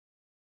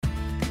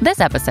This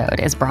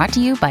episode is brought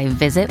to you by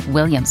Visit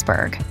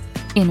Williamsburg.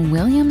 In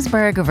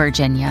Williamsburg,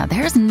 Virginia,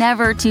 there's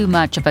never too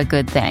much of a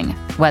good thing.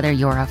 Whether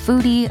you're a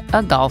foodie,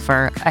 a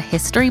golfer, a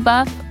history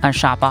buff, a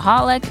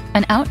shopaholic,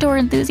 an outdoor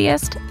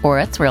enthusiast, or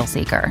a thrill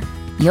seeker,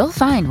 you'll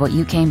find what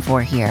you came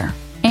for here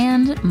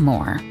and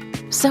more.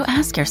 So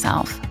ask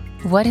yourself,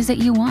 what is it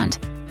you want?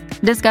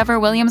 Discover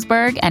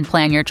Williamsburg and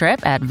plan your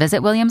trip at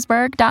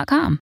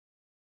visitwilliamsburg.com.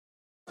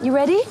 You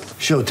ready?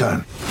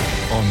 Showtime.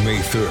 On May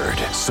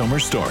 3rd, summer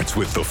starts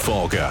with The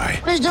Fall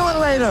Guy. Let's do it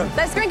later.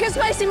 Let's drink a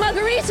spicy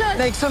margarita.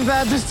 Make some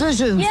bad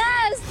decisions.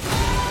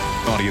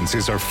 Yes!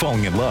 Audiences are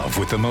falling in love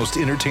with the most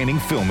entertaining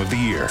film of the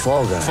year.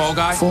 Fall Guy. Fall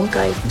Guy? Fall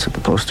Guy. That's what the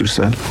poster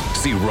said.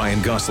 See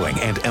Ryan Gosling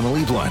and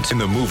Emily Blunt in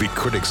the movie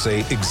critics say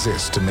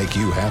exists to make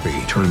you happy.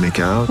 Trying to make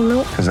it out?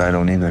 Nope. Because I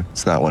don't either.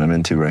 It's not what I'm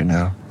into right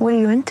now. What are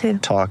you into?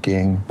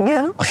 Talking.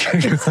 Yeah.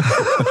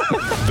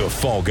 The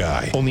Fall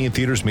Guy. Only in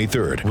theaters May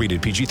 3rd.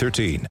 Rated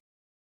PG-13.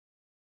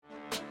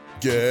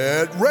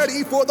 Get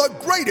ready for the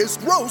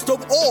greatest roast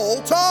of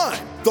all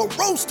time, the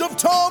Roast of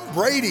Tom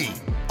Brady,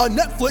 a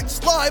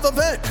Netflix live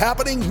event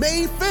happening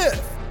May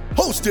 5th.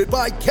 Hosted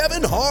by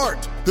Kevin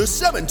Hart, the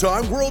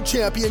 7-time world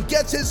champion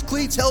gets his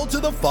cleats held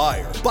to the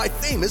fire by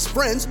famous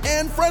friends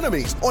and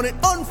frenemies on an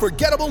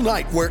unforgettable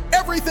night where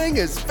everything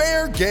is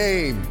fair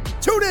game.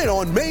 Tune in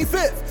on May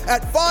 5th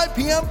at 5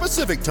 p.m.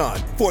 Pacific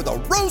time for the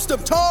Roast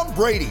of Tom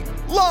Brady,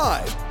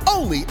 live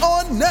only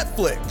on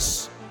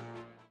Netflix.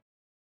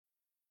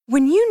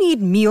 When you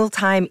need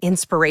mealtime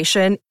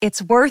inspiration, it's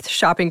worth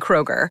shopping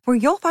Kroger, where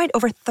you'll find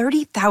over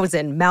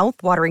 30,000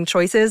 mouth-watering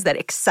choices that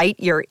excite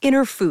your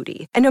inner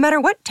foodie. And no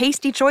matter what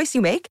tasty choice you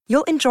make,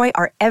 you'll enjoy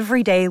our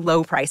everyday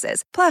low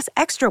prices, plus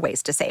extra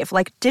ways to save,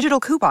 like digital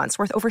coupons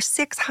worth over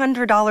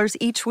 $600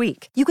 each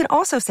week. You can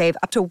also save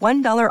up to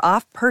 $1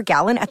 off per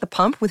gallon at the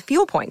pump with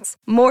fuel points.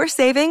 More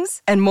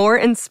savings and more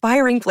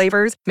inspiring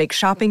flavors make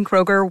shopping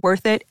Kroger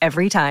worth it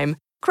every time.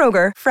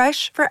 Kroger,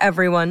 fresh for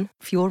everyone.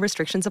 Fuel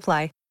restrictions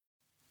apply.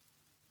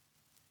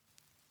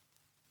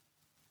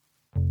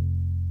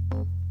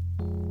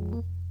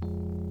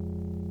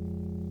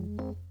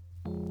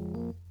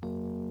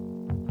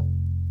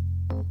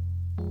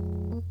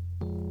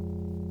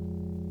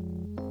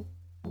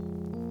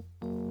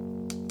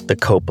 The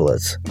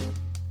Coppolas,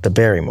 the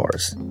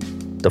Barrymores,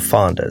 the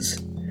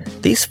Fondas.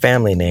 These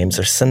family names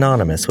are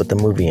synonymous with the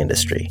movie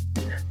industry.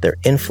 Their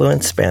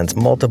influence spans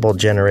multiple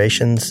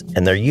generations,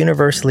 and they're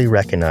universally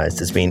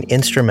recognized as being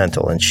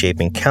instrumental in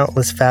shaping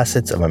countless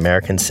facets of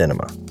American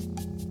cinema.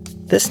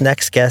 This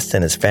next guest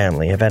and his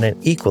family have had an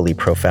equally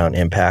profound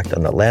impact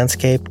on the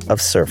landscape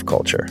of surf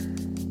culture.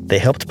 They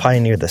helped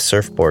pioneer the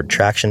surfboard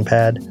traction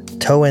pad,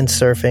 toe-in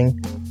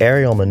surfing,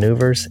 aerial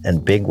maneuvers,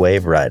 and big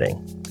wave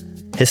riding.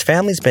 His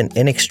family's been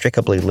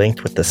inextricably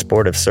linked with the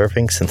sport of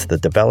surfing since the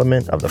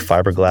development of the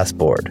fiberglass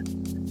board.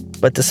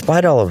 But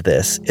despite all of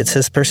this, it's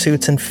his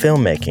pursuits in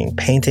filmmaking,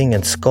 painting,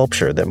 and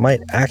sculpture that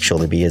might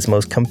actually be his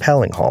most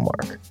compelling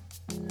hallmark.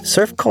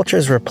 Surf culture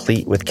is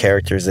replete with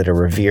characters that are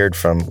revered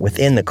from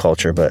within the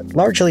culture but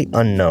largely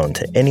unknown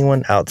to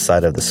anyone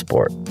outside of the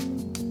sport.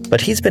 But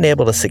he's been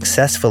able to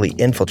successfully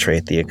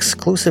infiltrate the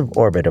exclusive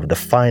orbit of the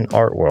fine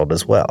art world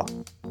as well.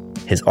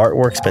 His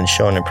artwork's been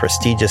shown in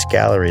prestigious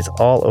galleries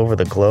all over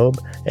the globe,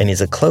 and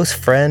he's a close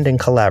friend and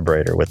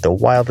collaborator with the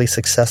wildly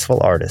successful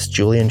artist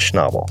Julian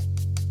Schnabel.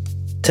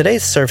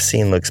 Today's surf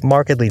scene looks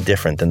markedly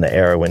different than the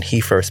era when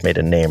he first made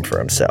a name for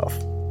himself.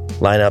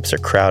 Lineups are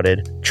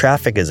crowded,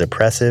 traffic is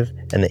oppressive,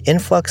 and the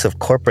influx of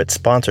corporate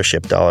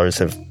sponsorship dollars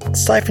have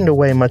siphoned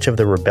away much of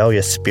the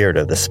rebellious spirit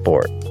of the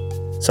sport.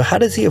 So how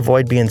does he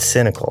avoid being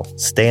cynical,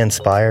 stay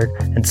inspired,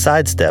 and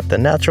sidestep the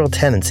natural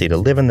tendency to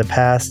live in the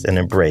past and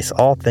embrace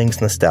all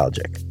things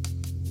nostalgic?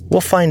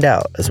 We'll find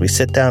out as we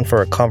sit down for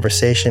a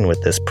conversation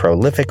with this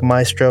prolific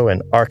maestro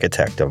and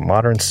architect of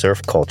modern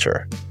surf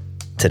culture.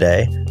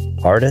 Today,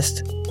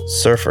 artist,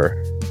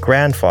 surfer,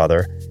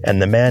 grandfather,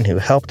 and the man who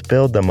helped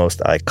build the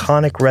most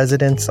iconic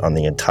residence on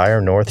the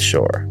entire North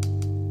Shore,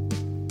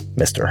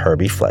 Mr.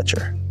 Herbie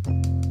Fletcher.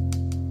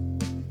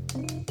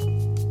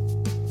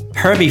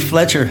 Herbie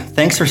Fletcher,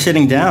 thanks for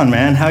sitting down,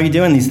 man. How are you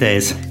doing these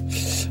days?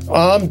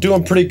 I'm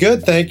doing pretty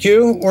good, thank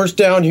you. We're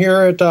down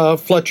here at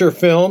Fletcher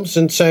Films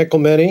in San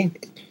Clemente.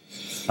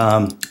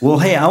 Well,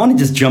 hey, I want to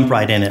just jump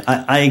right in it.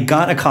 I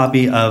got a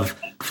copy of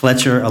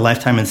Fletcher, A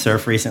Lifetime in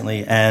Surf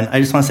recently, and I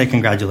just want to say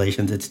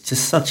congratulations. It's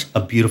just such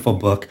a beautiful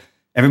book.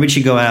 Everybody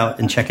should go out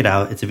and check it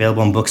out. It's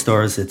available in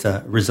bookstores. It's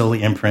a Rizzoli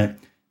imprint.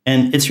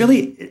 And it's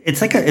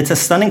a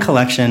stunning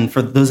collection.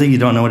 For those of you who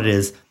don't know what it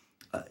is,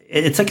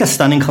 it's like a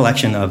stunning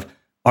collection of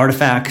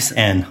artifacts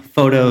and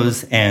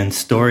photos and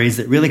stories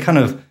that really kind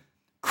of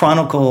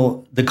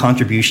chronicle the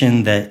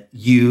contribution that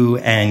you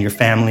and your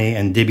family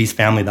and Dibby's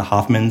family, the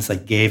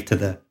Hoffmans, gave to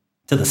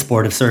the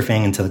sport of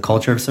surfing and to the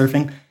culture of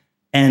surfing.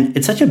 And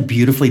it's such a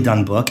beautifully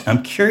done book.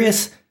 I'm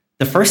curious,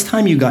 the first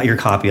time you got your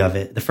copy of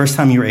it, the first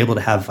time you were able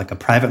to have a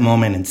private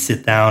moment and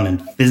sit down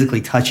and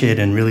physically touch it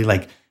and really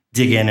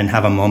dig in and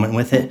have a moment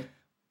with it,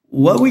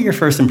 what were your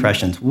first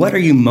impressions? What are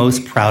you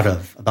most proud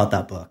of about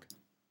that book?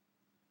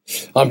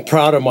 I'm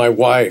proud of my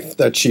wife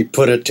that she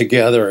put it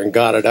together and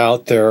got it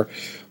out there.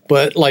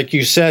 But like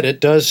you said, it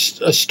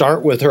does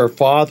start with her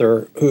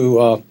father,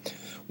 who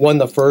won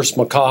the first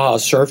Makaha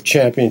Surf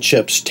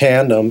Championships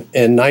tandem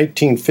in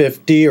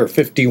 1950 or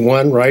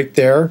 51, right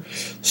there.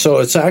 So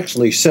it's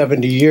actually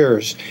 70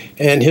 years.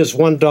 And his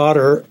one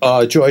daughter,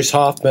 Joyce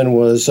Hoffman,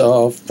 was a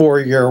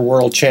 4-year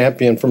world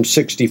champion from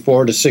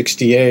 64 to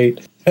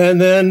 68. And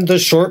then the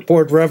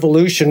shortboard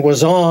revolution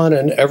was on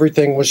and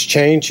everything was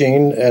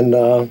changing.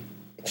 And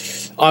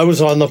I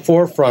was on the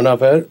forefront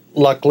of it.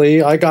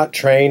 Luckily, I got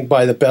trained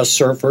by the best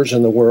surfers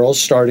in the world,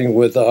 starting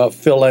with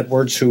Phil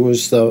Edwards, who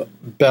was the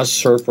best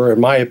surfer,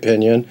 in my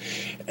opinion.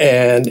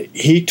 And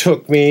he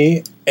took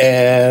me,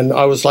 and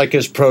I was like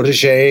his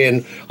protege,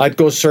 and I'd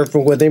go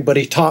surfing with him, but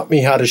he taught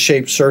me how to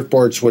shape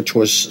surfboards, which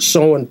was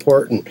so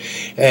important.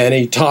 And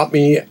he taught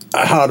me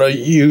how to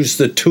use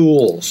the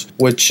tools,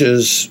 which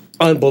is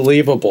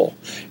unbelievable.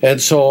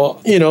 And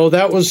so,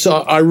 that was,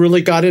 I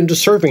really got into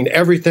surfing.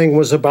 Everything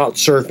was about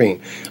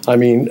surfing. I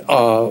mean,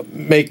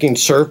 making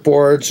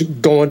surfboards,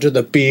 going to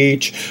the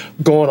beach,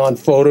 going on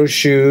photo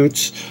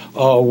shoots,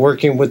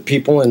 working with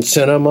people in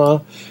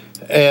cinema.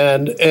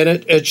 And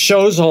it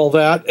shows all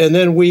that. And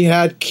then we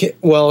had,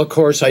 of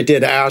course, I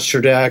did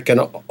Astrodeck and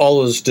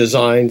all those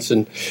designs.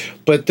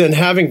 But then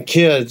having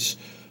kids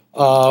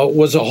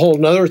was a whole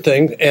nother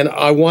thing. And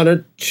I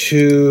wanted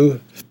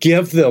to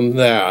give them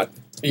that.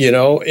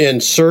 In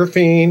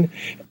surfing,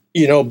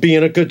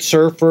 being a good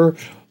surfer,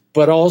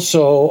 but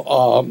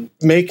also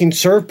making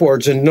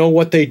surfboards and know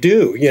what they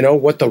do,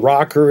 what the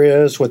rocker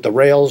is, what the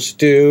rails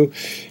do,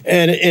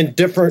 and in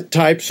different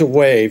types of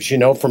waves,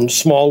 from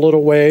small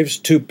little waves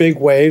to big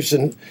waves,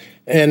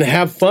 and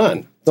have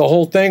fun. The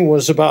whole thing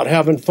was about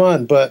having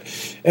fun,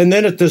 and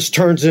then this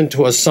turns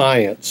into a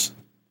science.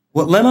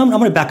 Well, I'm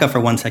going to back up for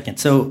 1 second.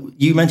 So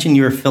you mentioned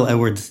you were Phil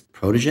Edwards'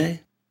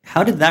 protege.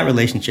 How did that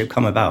relationship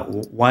come about?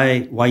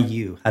 Why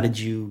you? How did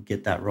you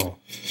get that role?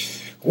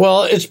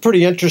 Well, it's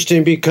pretty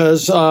interesting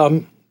because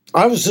I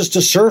was just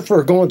a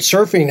surfer going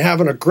surfing,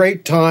 having a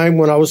great time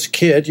when I was a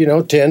kid,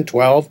 10,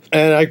 12.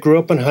 And I grew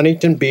up in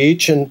Huntington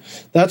Beach, and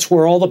that's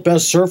where all the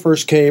best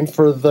surfers came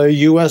for the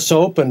U.S.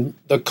 Open,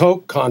 the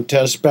Coke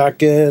contest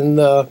back in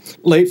the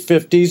late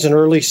 50s and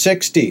early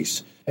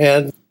 60s.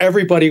 And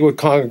everybody would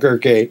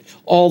congregate,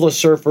 all the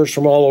surfers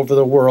from all over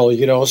the world,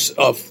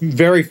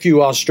 very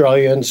few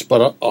Australians,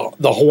 but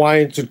the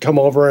Hawaiians would come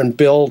over and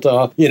build,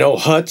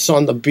 huts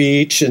on the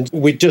beach, and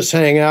we'd just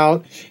hang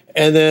out.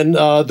 And then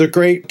the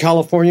great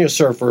California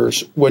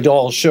surfers would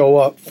all show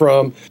up,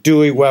 from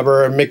Dewey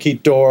Weber and Mickey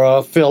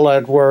Dora, Phil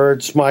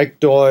Edwards, Mike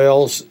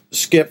Doyle,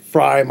 Skip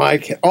Fry,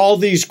 Mike, all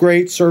these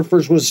great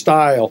surfers with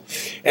style.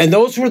 And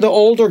those were the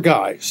older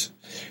guys.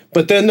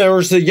 But then there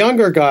was the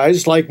younger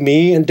guys like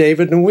me and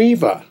David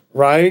Nueva,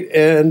 right?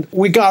 And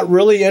we got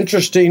really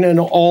interesting in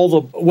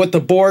what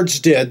the boards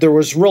did. There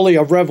was really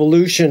a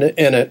revolution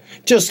in it,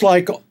 just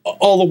like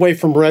all the way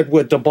from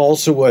redwood to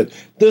balsa wood.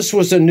 This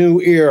was a new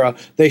era.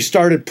 They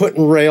started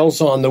putting rails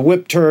on. The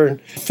whip turn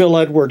Phil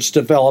Edwards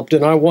developed,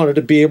 and I wanted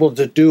to be able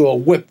to do a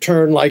whip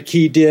turn like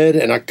he did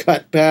and a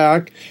cut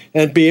back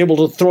and be able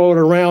to throw it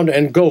around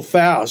and go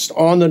fast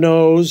on the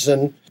nose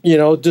and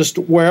just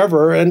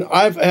wherever. And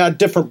I've had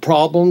different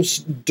problems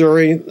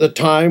during the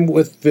time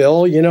with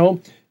Phil,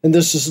 and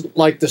this is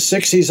like the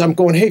 60s. I'm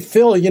going, hey,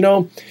 Phil,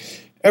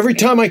 every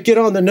time I get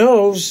on the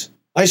nose,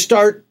 I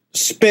start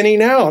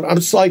spinning out. I'm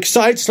just like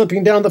side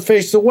slipping down the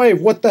face of the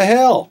wave. What the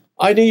hell?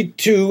 I need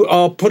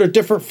to put a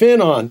different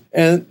fin on.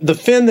 And the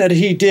fin that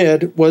he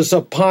did was a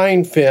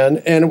pine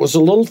fin, and it was a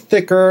little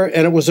thicker,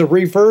 and it was a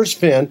reverse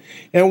fin.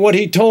 And what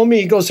he told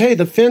me, he goes, hey,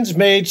 the fin's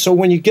made so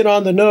when you get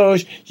on the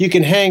nose, you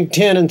can hang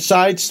 10 and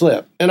side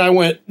slip. And I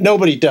went,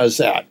 nobody does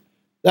that.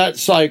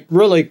 That's like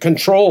really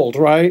controlled,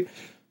 right?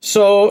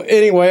 So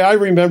anyway, I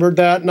remembered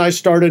that, and I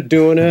started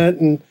doing it,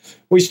 and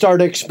we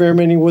started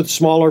experimenting with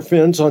smaller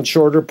fins on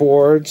shorter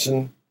boards.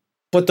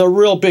 But the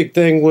real big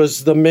thing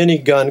was the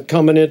minigun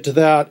coming into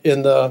that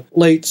in the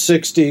late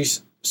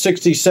 60s,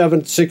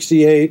 67,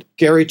 68.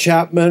 Gary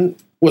Chapman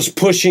was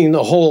pushing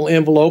the whole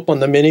envelope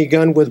on the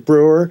minigun with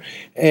Brewer,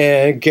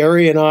 and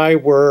Gary and I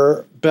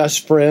were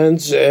best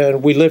friends,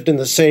 and we lived in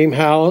the same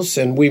house,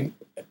 and we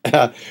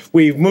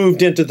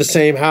moved into the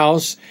same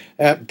house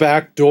at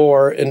back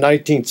door in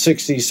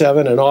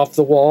 1967 and off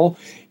the wall,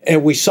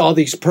 and we saw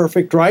these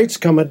perfect rights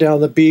coming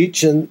down the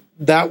beach, and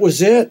that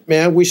was it,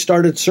 man. We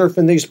started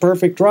surfing these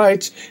perfect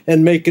rights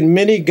and making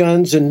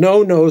miniguns and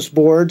no-nose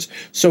boards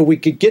so we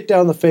could get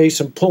down the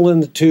face and pull in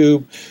the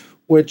tube,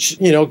 which,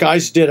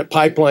 guys did at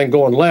Pipeline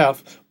going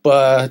left,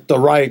 but the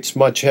right's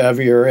much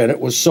heavier, and it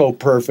was so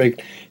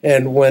perfect.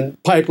 And when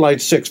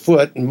Pipeline's 6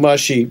 foot and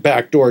mushy,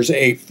 backdoor's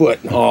 8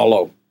 foot and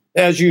hollow.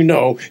 As you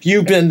know,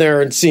 you've been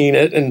there and seen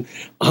it and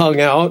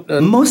hung out.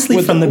 And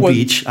mostly from the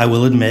beach, I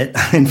will admit,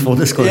 in full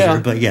disclosure,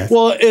 but yes.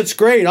 Well, it's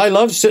great. I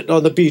love sitting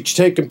on the beach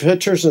taking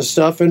pictures and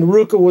stuff. And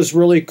Ruka was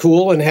really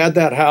cool and had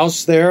that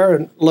house there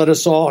and let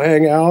us all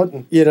hang out,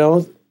 and,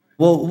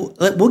 Well,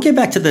 we'll get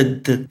back to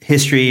the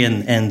history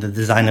and the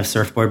design of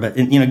surfboard, but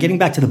getting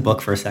back to the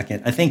book for a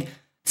second, I think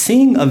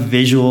Seeing a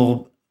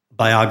visual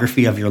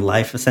biography of your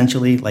life,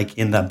 essentially, like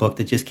in that book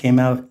that just came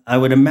out, I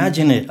would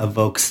imagine it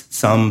evokes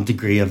some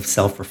degree of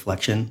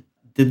self-reflection.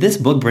 Did this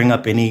book bring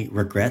up any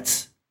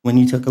regrets when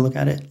you took a look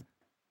at it?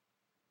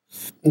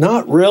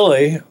 Not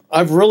really.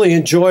 I've really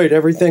enjoyed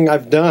everything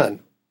I've done.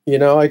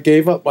 I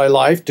gave up my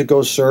life to go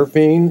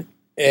surfing,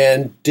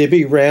 and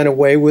Dibby ran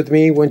away with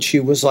me when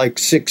she was like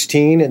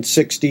 16 and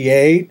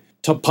 68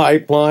 to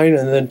Pipeline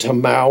and then to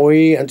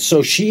Maui. And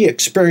so she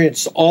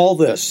experienced all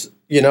this,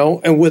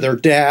 and with her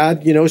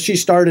dad, she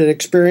started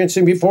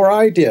experiencing before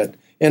I did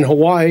in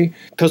Hawaii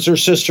because her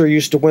sister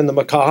used to win the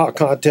Makaha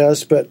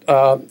contest. But,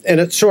 and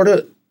it's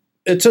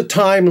a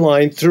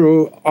timeline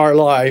through our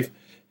life.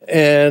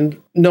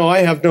 And no, I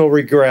have no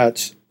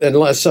regrets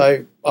unless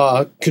I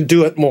could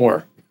do it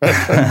more.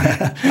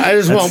 I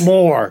just want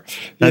more.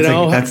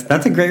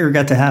 That's a great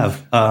regret to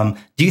have.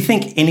 Do you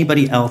think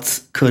anybody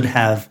else could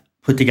have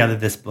put together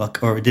this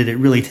book, or did it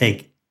really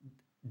take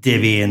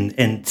Dibby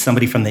and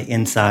somebody from the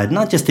inside,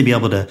 not just to be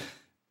able to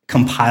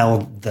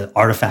compile the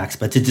artifacts,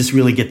 but to just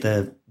really get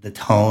the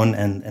tone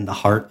and the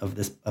heart of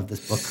this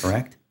book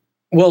correct?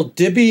 Well,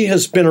 Dibby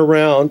has been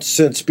around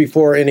since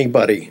before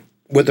anybody.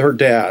 With her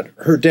dad.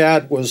 Her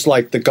dad was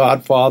like the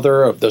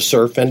godfather of the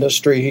surf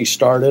industry. He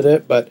started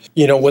it, but,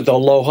 with the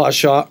Aloha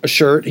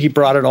shirt, he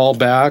brought it all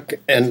back.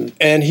 And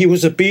he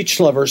was a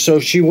beach lover, so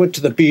she went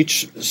to the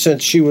beach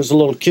since she was a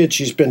little kid.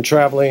 She's been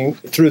traveling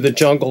through the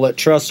jungle at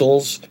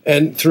Trestles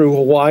and through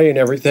Hawaii and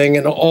everything.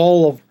 And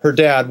all of her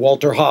dad,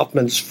 Walter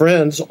Hoffman's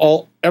friends,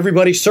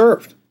 everybody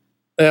surfed.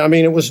 I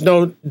mean, it was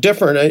no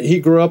different. He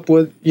grew up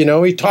with,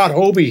 he taught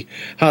Herbie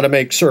how to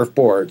make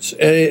surfboards.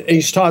 And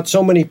he's taught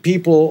so many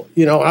people,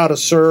 how to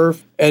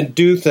surf and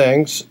do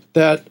things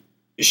that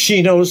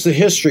she knows the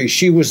history.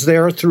 She was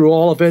there through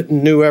all of it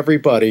and knew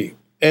everybody.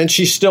 And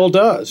she still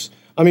does.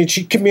 I mean,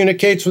 she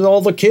communicates with all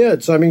the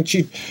kids. I mean,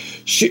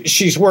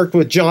 she's worked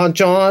with John,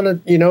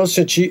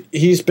 since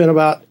he's been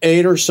about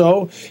 8 or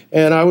so.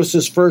 And I was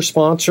his first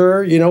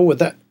sponsor, with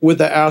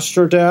the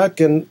Astro Deck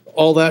and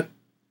all that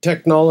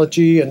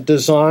technology and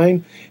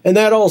design, and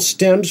that all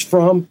stems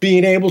from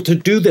being able to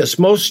do this.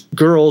 Most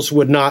girls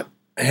would not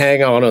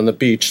hang out on the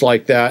beach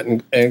like that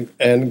and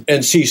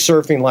see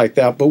surfing like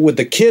that, but with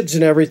the kids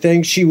and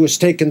everything, she was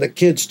taking the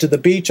kids to the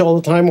beach all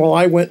the time while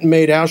I went and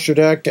made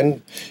Astrodeck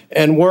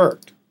and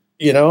worked,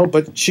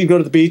 but she'd go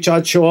to the beach,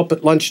 I'd show up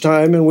at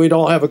lunchtime, and we'd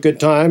all have a good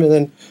time, and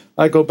then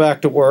I'd go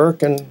back to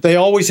work, and they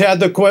always had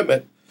the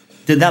equipment.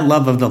 Did that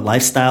love of the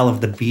lifestyle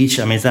of the beach,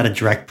 I mean, is that a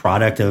direct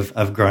product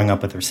of growing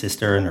up with her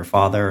sister and her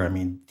father? I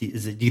mean, do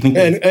you think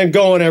and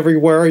going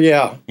everywhere?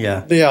 Yeah.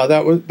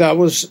 That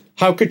was.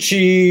 How could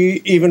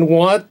she even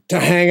want to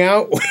hang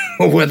out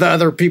with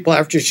other people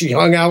after she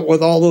hung out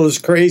with all those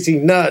crazy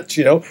nuts?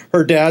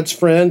 Her dad's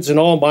friends and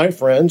all my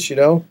friends.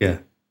 Yeah.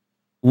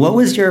 What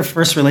was your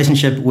first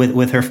relationship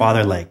with her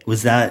father like?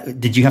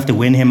 Did you have to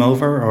win him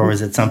over, or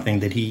was it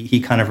something that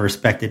he kind of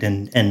respected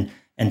and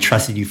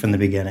trusted you from the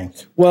beginning?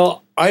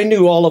 Well, I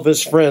knew all of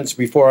his friends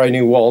before I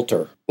knew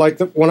Walter.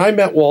 When I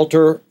met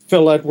Walter,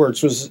 Phil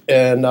Edwards was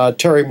and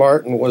Terry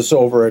Martin was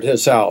over at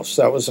his house.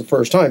 That was the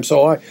first time.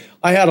 So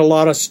I had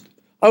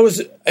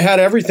had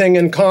everything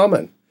in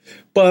common.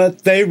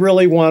 But they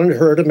really wanted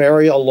her to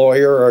marry a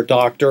lawyer or a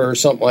doctor or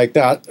something like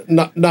that.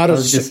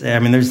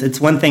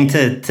 It's one thing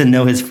to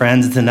know his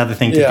friends; it's another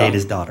thing to date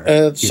his daughter.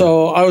 And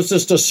so I was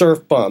just a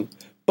surf bum.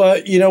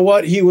 But you know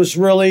what? He was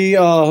really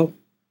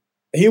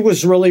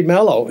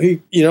mellow.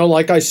 He,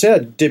 like I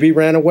said, Dibby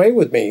ran away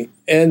with me.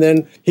 And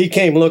then he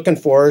came looking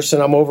for us,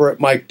 and I'm over at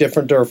Mike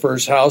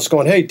Diffenderfer's house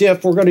going, "Hey,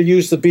 Diff, we're going to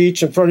use the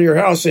beach in front of your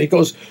house." And he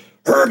goes,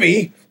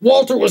 "Herbie,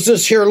 Walter was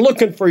just here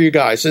looking for you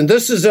guys. And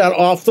this is at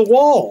Off the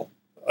Wall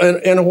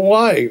in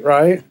Hawaii,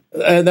 right?"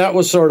 And that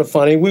was sort of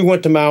funny. We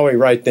went to Maui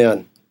right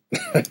then.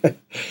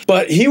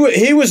 But he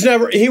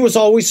was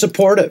always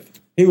supportive.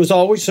 He was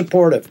always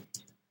supportive.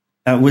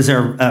 Was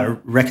there a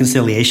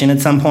reconciliation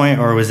at some point,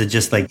 or was it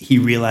just like he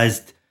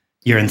realized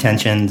your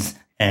intentions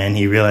and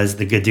he realized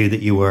the good dude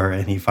that you were,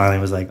 and he finally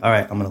was like, "All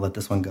right, I'm going to let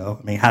this one go"?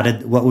 I mean,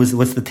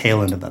 what's the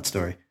tail end of that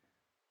story?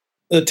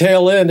 The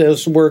tail end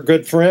is we're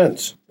good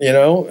friends,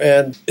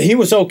 and he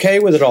was okay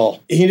with it all.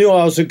 He knew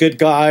I was a good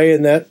guy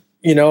and that,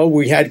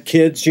 we had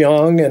kids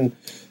young and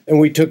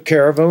we took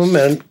care of them,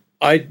 and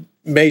I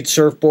made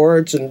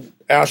surfboards and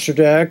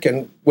Astrodeck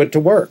and went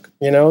to work.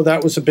 That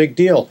was a big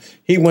deal.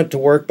 He went to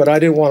work, but I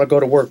didn't want to go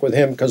to work with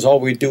him because all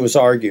we'd do is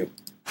argue.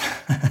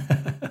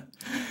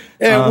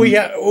 And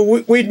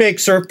we'd make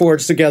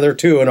surfboards together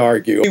too and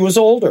argue. He was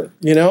older,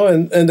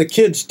 and the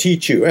kids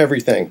teach you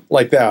everything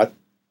like that.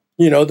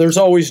 There's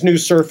always new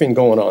surfing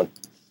going on.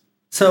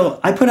 So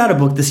I put out a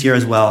book this year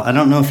as well. I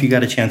don't know if you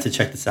got a chance to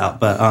check this out,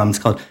 but it's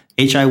called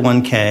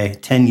HI1K,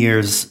 10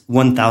 Years,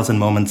 1,000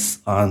 Moments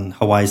on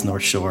Hawaii's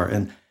North Shore.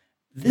 And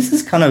this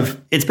is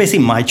it's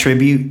basically my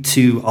tribute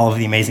to all of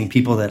the amazing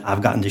people that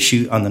I've gotten to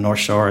shoot on the North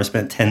Shore. I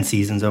spent 10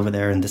 seasons over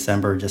there in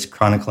December just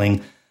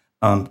chronicling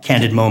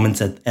candid moments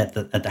at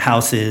the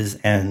houses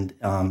and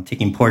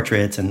taking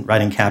portraits and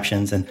writing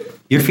captions. And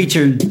you're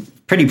featured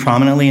pretty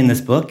prominently in this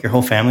book. Your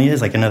whole family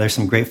is. Like, I know there's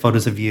some great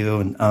photos of you.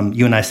 And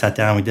you and I sat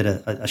down. We did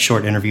a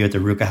short interview at the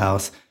Ruka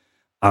House.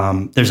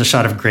 There's a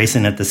shot of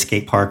Grayson at the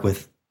skate park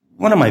with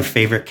one of my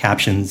favorite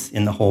captions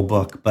in the whole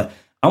book. But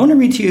I want to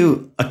read to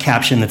you a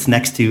caption that's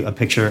next to a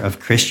picture of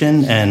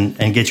Christian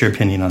and get your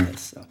opinion on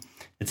this. So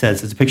it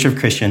says, it's a picture of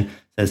Christian. It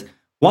says,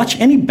 watch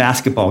any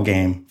basketball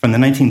game from the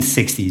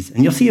 1960s,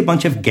 and you'll see a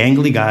bunch of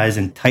gangly guys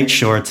in tight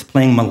shorts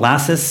playing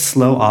molasses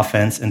slow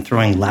offense and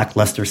throwing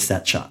lackluster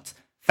set shots.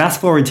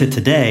 Fast forward to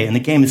today, and the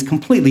game is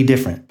completely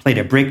different, played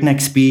at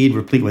breakneck speed,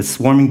 replete with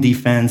swarming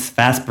defense,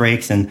 fast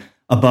breaks, and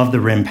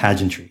above-the-rim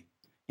pageantry.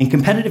 In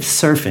competitive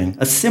surfing,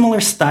 a similar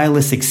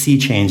stylistic sea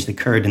change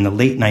occurred in the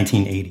late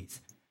 1980s.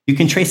 You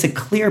can trace a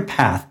clear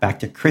path back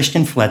to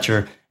Christian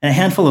Fletcher and a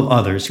handful of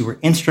others who were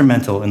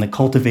instrumental in the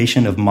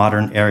cultivation of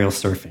modern aerial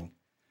surfing.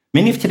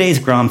 Many of today's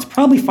Groms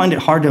probably find it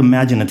hard to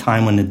imagine a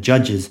time when the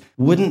judges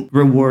wouldn't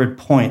reward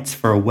points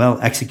for a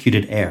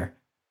well-executed air.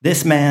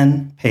 This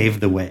man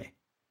paved the way.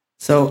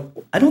 So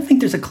I don't think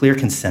there's a clear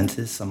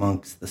consensus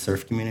amongst the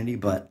surf community,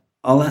 but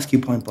I'll ask you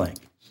point blank.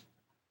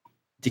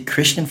 Did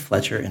Christian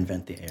Fletcher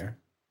invent the air?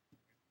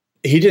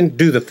 He didn't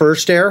do the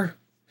first air.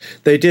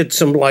 They did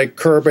some like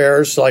curb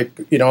airs, like,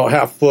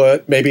 half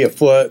foot, maybe a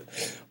foot.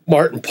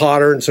 Martin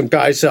Potter and some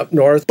guys up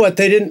north, but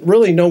they didn't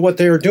really know what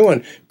they were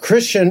doing.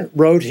 Christian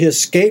rode his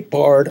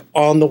skateboard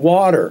on the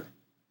water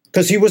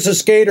because he was a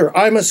skater.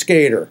 I'm a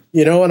skater,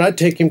 and I'd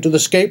take him to the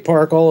skate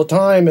park all the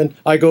time. And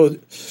I go,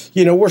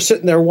 we're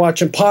sitting there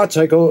watching Potts.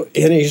 I go,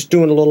 and he's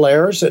doing little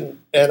airs. And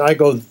I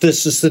go,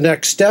 this is the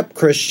next step,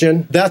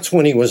 Christian. That's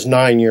when he was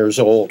 9 years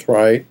old,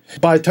 right?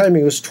 By the time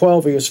he was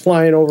 12, he was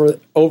flying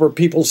over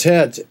people's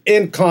heads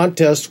in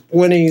contest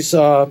when he's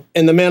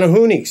in the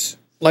Manahoonies,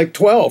 like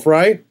 12,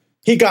 right?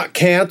 He got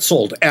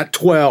canceled at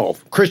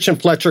 12. Christian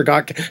Fletcher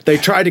they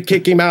tried to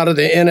kick him out of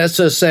the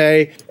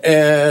NSSA,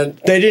 and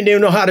they didn't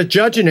even know how to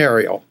judge an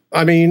aerial.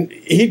 I mean,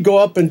 he'd go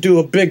up and do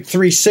a big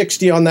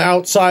 360 on the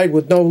outside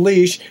with no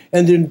leash,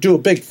 and then do a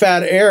big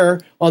fat air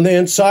on the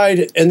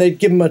inside, and they'd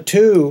give him a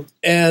 2.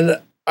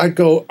 And I'd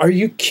go, are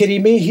you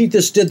kidding me? He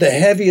just did the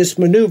heaviest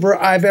maneuver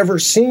I've ever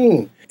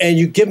seen. And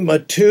you give him a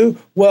 2?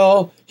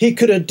 Well, he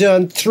could have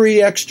done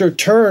 3 extra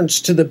turns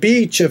to the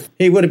beach if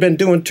he would have been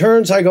doing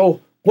turns. I go,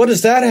 what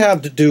does that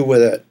have to do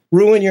with it?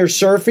 Ruin your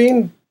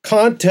surfing?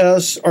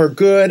 Contests are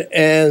good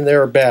and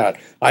they're bad.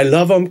 I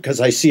love them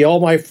because I see all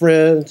my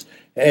friends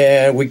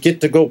and we get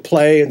to go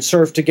play and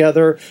surf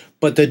together.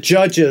 But the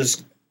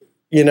judges,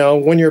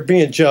 when you're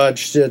being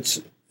judged,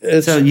 it's.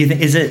 So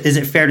is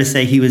it fair to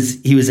say he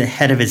was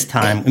ahead of his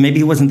time? Maybe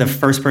he wasn't the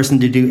first person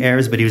to do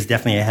airs, but he was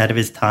definitely ahead of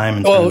his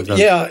time.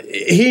 Yeah,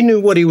 he knew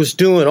what he was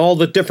doing, all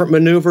the different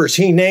maneuvers.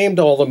 He named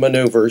all the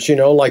maneuvers,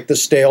 like the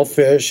stale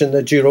fish and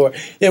the judo.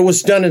 It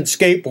was done in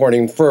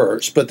skateboarding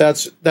first, but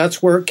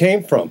that's where it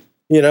came from,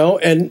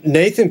 And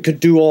Nathan could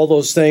do all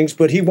those things,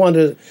 but he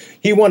wanted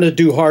to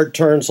do hard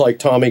turns like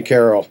Tommy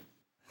Carroll,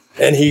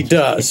 and he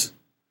does.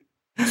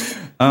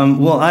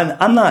 Well,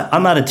 I'm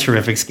not a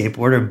terrific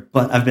skateboarder,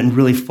 but I've been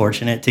really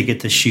fortunate to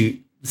get to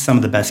shoot some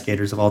of the best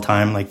skaters of all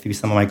time, like through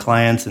some of my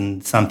clients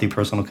and some through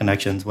personal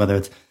connections, whether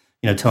it's,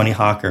 Tony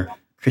Hawk or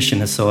Christian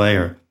Hosoi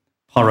or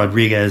Paul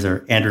Rodriguez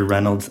or Andrew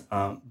Reynolds.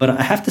 But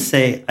I have to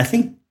say, I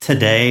think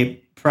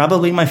today,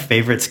 probably my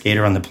favorite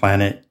skater on the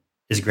planet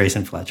is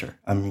Grayson Fletcher.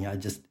 I mean,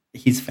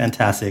 he's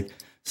fantastic,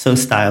 so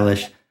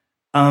stylish.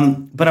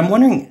 But I'm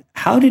wondering,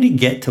 how did he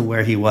get to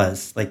where he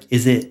was? Like,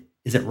 is it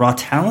raw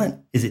talent?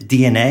 Is it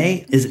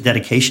DNA? Is it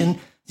dedication?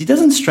 He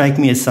doesn't strike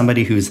me as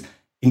somebody who's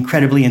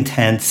incredibly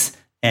intense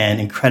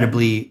and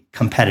incredibly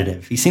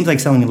competitive. He seems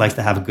like someone who likes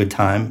to have a good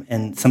time.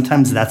 And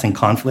sometimes that's in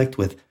conflict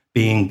with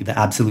being the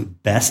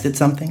absolute best at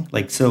something.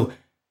 So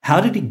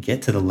how did he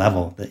get to the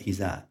level that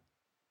he's at?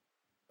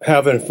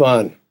 Having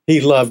fun.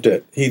 He loved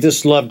it. He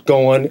just loved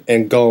going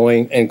and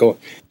going and going.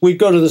 We'd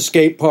go to the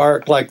skate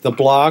park, like the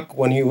Block,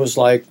 when he was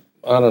like,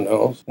 I don't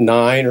know,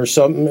 9 or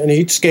something, and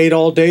he'd skate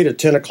all day to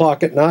 10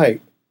 o'clock at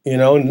night,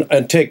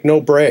 and take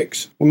no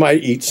breaks. We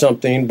might eat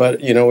something,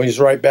 but, he's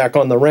right back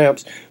on the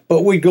ramps.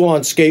 But we'd go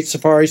on skate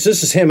safaris.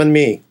 This is him and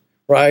me,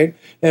 right?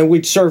 And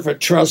we'd surf at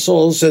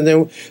Trestles, and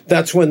then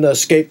that's when the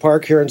skate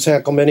park here in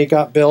San Clemente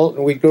got built,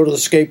 and we'd go to the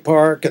skate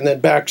park and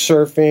then back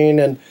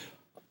surfing, and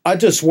I'd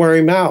just wear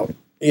him out,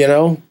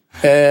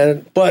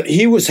 But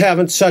he was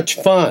having such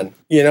fun,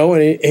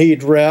 and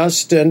he'd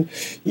rest and,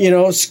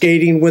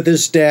 skating with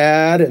his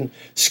dad and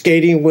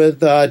skating with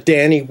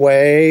Danny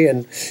Way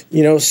and,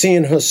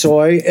 seeing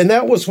Hosoi. And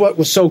that was what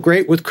was so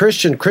great with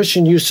Christian.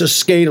 Christian used to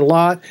skate a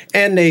lot,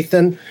 and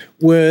Nathan,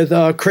 with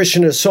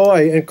Christian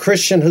Hosoi. And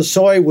Christian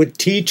Hosoi would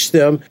teach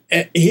them.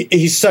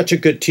 He's such a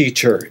good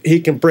teacher. He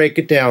can break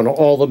it down,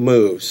 all the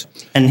moves.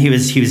 And he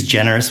was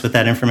generous with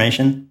that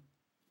information?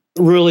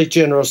 Really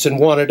generous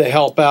and wanted to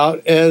help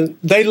out. And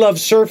they love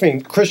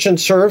surfing. Christian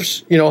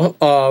surfs,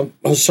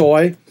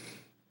 Hosoi.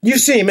 You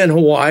see him in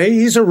Hawaii.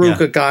 He's a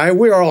Ruka guy.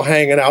 We're all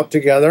hanging out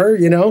together,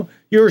 You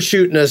were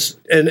shooting us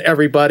and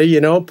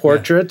everybody,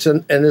 portraits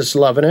and is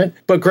loving it.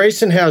 But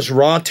Grayson has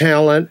raw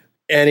talent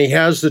and he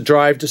has the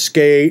drive to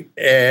skate,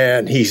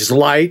 and he's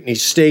light, and he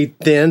stayed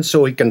thin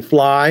so he can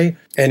fly,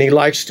 and he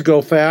likes to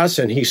go fast,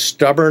 and he's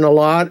stubborn a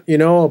lot,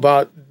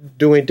 about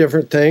doing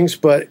different things,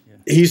 but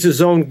he's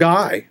his own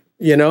guy,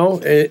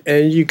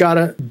 and you got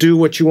to do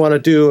what you want to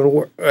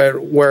do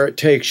and where it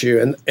takes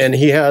you. And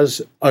he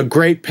has a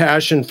great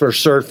passion for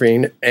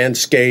surfing and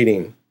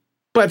skating.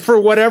 But for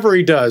whatever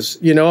he does,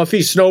 if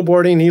he's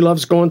snowboarding, he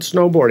loves going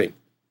snowboarding.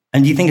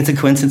 And do you think it's a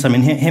coincidence? I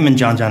mean, him and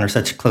John are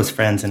such close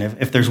friends. And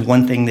if there's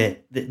one thing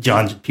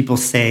that people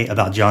say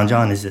about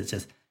John is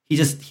it's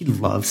he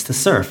loves to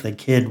surf. The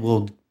kid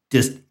will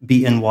just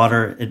be in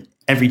water at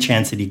every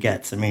chance that he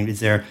gets. I mean, is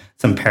there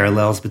some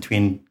parallels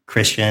between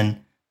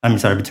Grayson on a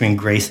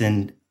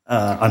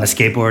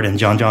skateboard and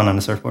John on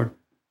a surfboard?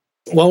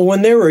 Well,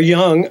 when they were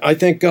young, I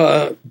think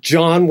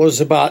John was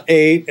about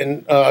 8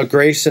 and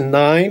Grayson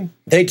 9.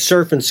 They'd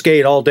surf and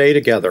skate all day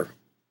together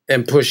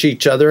and push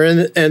each other.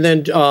 And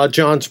then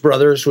John's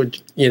brothers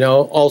would,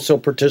 also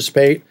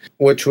participate,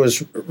 which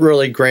was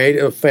really great,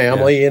 a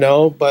family,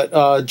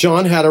 But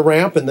John had a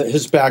ramp in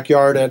his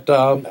backyard at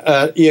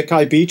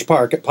Iakai Beach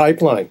Park at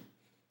Pipeline.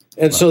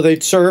 And so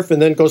they'd surf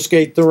and then go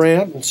skate the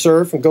ramp and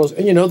surf and go,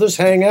 just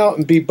hang out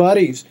and be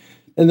buddies.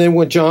 And then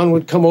when John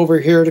would come over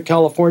here to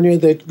California,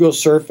 they'd go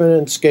surfing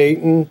and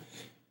skating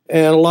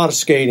and a lot of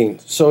skating.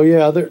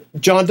 So,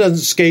 John doesn't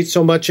skate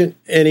so much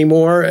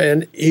anymore,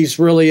 and he's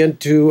really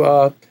into,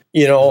 a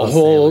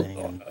whole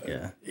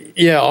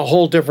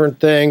different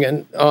thing.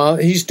 And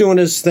he's doing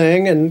his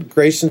thing, and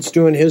Grayson's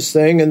doing his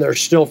thing, and they're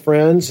still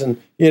friends and,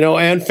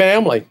 and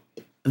family.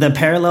 The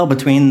parallel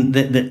between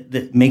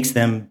that makes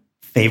them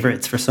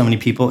favorites for so many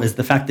people is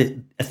the fact that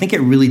I think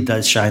it really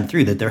does shine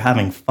through that they're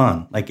having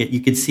fun. Like you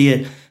could see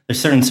it.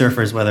 There's certain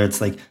surfers, whether it's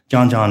like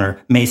John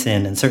or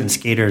Mason, and certain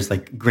skaters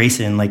like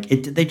Grayson,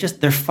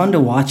 they're fun to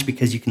watch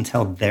because you can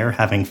tell they're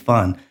having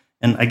fun.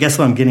 And I guess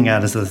what I'm getting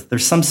at is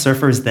there's some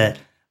surfers that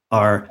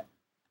are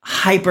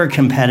hyper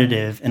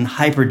competitive and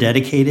hyper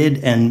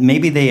dedicated, and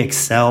maybe they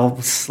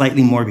excel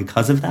slightly more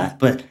because of that,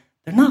 but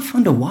they're not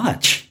fun to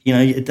watch.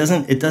 It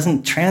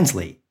doesn't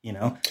translate.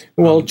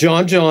 Well,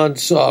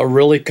 John's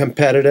really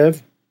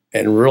competitive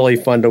and really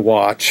fun to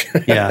watch.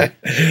 Yeah.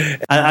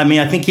 I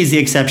mean, I think he's the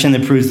exception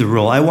that proves the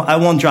rule. I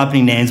won't drop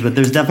any names, but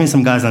there's definitely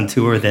some guys on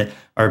tour that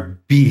are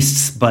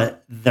beasts,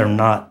 but they're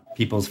not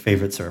people's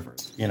favorite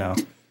surfers,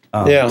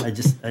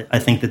 I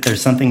think that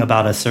there's something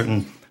about a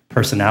certain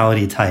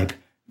personality type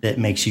that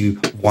makes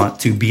you want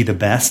to be the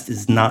best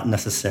is not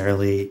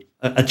necessarily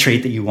a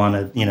trait that you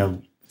want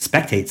to,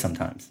 spectate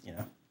sometimes,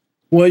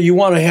 Well, you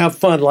want to have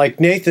fun. Like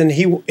Nathan,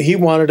 he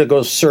wanted to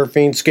go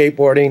surfing,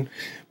 skateboarding,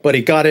 but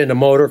he got into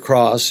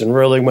motocross and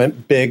really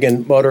went big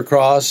in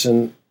motocross.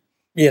 And,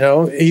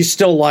 he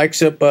still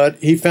likes it, but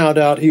he found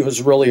out he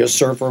was really a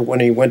surfer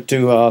when he went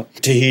to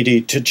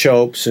Tahiti to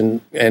Chopes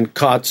and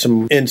caught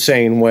some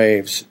insane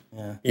waves,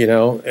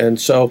 And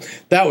so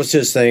that was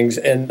his things.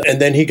 And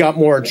then he got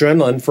more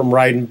adrenaline from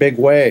riding big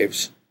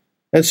waves.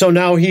 And so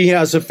now he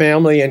has a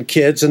family and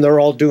kids, and they're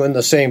all doing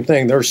the same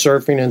thing. They're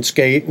surfing and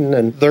skating,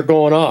 and they're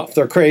going off.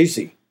 They're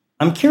crazy.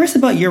 I'm curious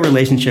about your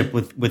relationship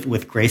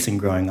with Grayson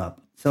growing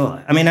up.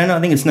 So, I mean, I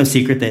think it's no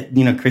secret that,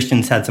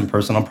 Christian's had some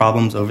personal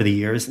problems over the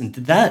years. And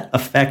did that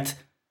affect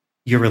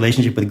your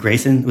relationship with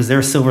Grayson? Was there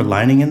a silver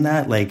lining in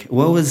that? Like,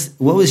 what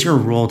was your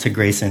role to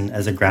Grayson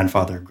as a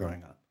grandfather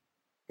growing up?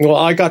 Well,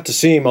 I got to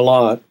see him a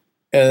lot,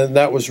 and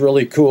that was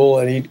really cool.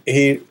 And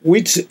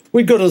we'd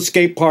go to the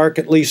skate park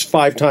at least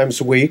 5 times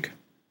a week.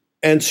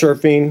 And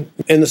surfing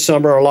in the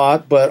summer a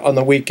lot, but on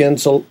the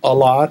weekends a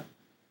lot,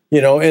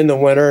 in the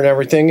winter and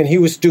everything. And he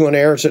was doing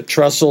airs at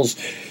Trestles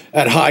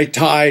at high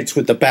tides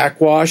with the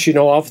backwash,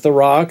 off the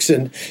rocks.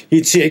 And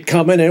he'd see it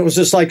coming, and it was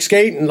just like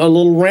skating, a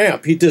little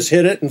ramp. He'd just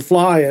hit it and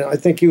fly. And I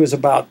think he was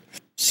about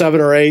 7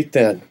 or 8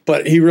 then.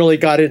 But he really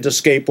got into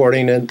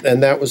skateboarding,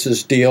 and that was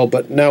his deal.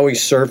 But now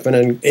he's surfing,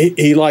 and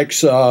he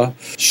likes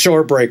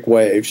shore break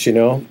waves,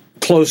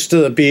 close to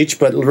the beach,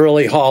 but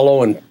really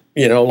hollow and,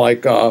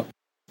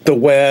 the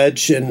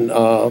wedge and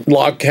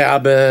log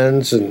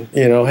cabins and,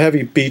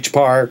 heavy beach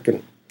park.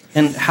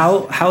 And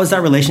how is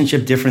that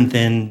relationship different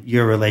than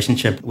your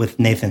relationship with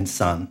Nathan's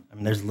son? I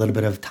mean, there's a little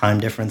bit of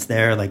time difference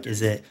there. Like,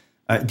 is it,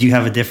 do you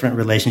have a different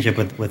relationship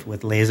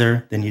with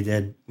Laser than you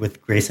did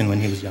with Grayson when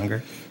he was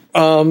younger?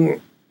 I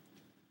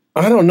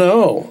don't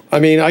know. I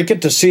mean, I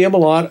get to see him a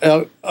lot.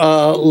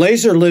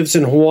 Laser lives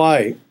in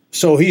Hawaii,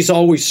 so he's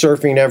always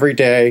surfing every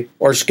day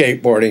or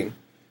skateboarding.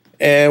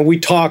 And we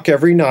talk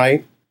every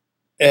night.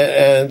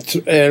 And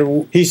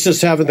he's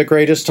just having the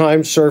greatest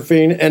time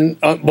surfing and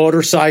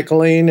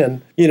motorcycling.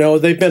 And,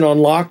 they've been on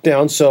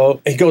lockdown, so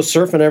he goes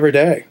surfing every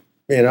day.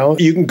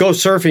 You can go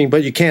surfing,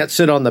 but you can't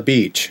sit on the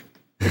beach.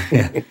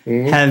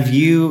 Have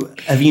you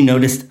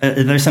noticed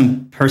there's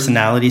some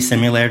personality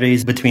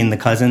similarities between the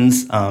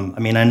cousins? I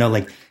mean, I know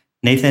like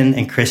Nathan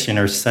and Christian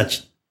are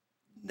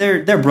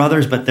they're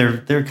brothers, but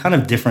they're kind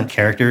of different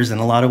characters in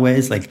a lot of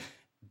ways. Like,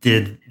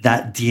 did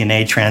that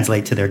DNA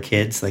translate to their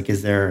kids? Like,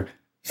 is there...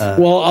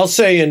 Well, I'll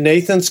say in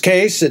Nathan's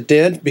case, it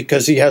did,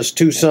 because he has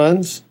 2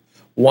 sons.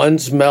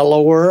 One's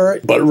mellower,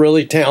 but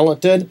really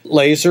talented.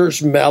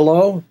 Laser's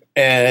mellow,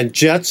 and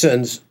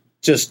Jetson's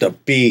just a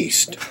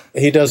beast.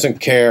 He doesn't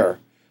care.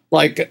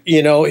 Like,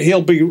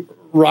 he'll be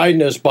riding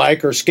his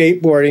bike or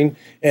skateboarding,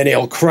 and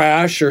he'll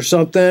crash or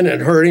something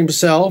and hurt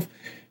himself.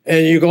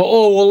 And you go,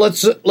 oh, well,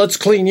 let's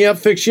clean you up,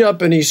 fix you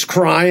up. And he's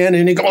crying,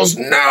 and he goes,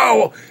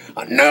 no,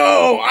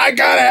 I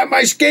got to have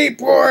my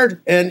skateboard.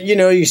 And,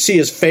 you see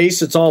his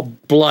face. It's all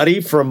bloody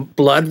from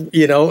blood,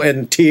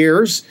 and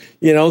tears,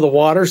 the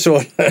water.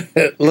 So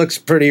it looks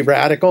pretty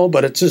radical,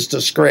 but it's just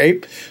a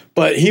scrape.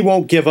 But he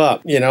won't give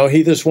up.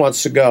 He just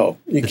wants to go.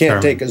 You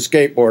can't take his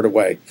skateboard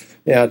away.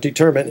 Yeah,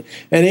 determined.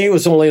 And he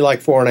was only like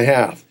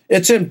 4.5.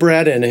 It's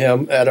inbred in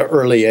him at an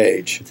early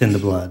age. It's in the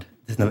blood.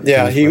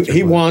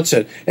 He wants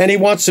it. And he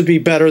wants to be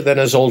better than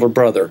his older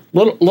brother.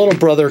 Little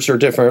brothers are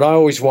different. I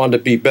always wanted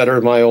to be better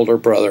than my older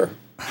brother.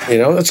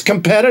 It's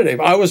competitive.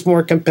 I was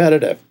more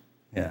competitive.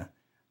 Yeah.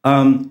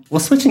 Well,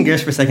 switching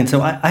gears for a second.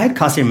 So I had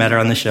Kasia Metter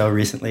on the show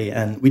recently,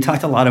 and we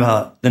talked a lot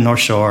about the North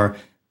Shore,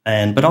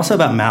 but also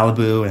about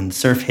Malibu and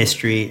surf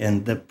history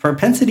and the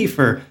propensity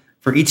for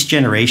each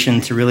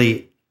generation to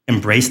really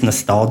embrace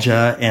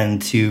nostalgia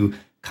and to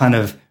kind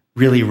of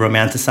really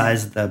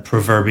romanticize the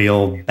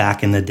proverbial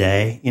back in the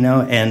day,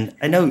 and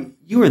I know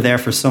you were there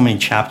for so many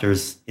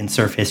chapters in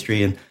surf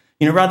history, and,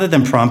 rather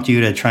than prompt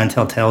you to try and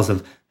tell tales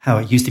of how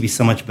it used to be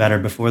so much better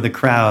before the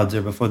crowds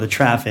or before the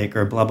traffic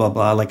or blah, blah,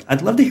 blah, like,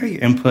 I'd love to hear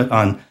your input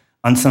on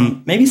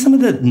some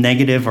of the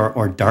negative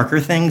or darker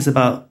things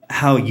about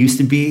how it used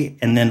to be,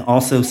 and then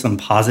also some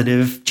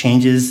positive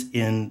changes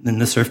in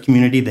the surf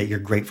community that you're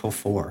grateful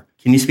for.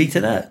 Can you speak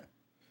to that?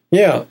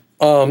 Yeah.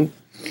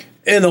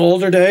 In the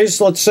older days,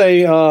 let's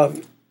say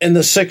in the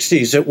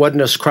 60s, it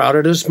wasn't as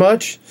crowded as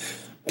much,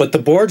 but the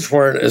boards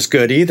weren't as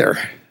good either.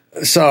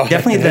 So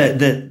definitely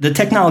the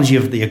technology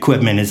of the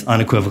equipment is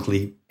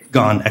unequivocally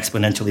gone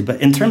exponentially.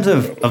 But in terms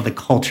of the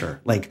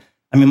culture, it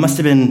must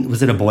have been,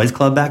 was it a boys'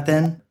 club back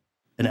then?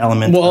 An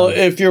element. Well,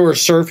 if you were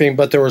surfing,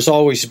 but there was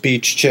always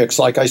beach chicks.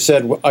 Like I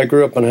said, I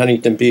grew up in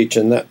Huntington Beach,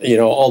 and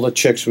all the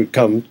chicks would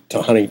come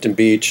to Huntington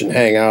Beach and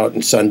hang out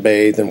and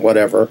sunbathe and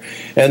whatever.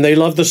 And they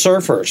loved the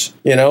surfers,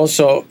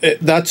 So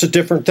that's a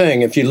different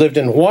thing. If you lived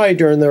in Hawaii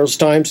during those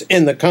times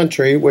in the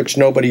country, which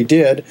nobody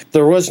did,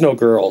 there was no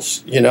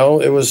girls.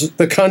 It was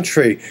the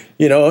country.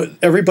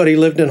 Everybody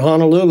lived in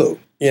Honolulu.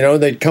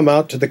 They'd come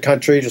out to the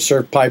country to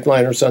surf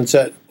Pipeline or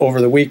Sunset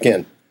over the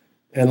weekend.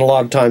 And a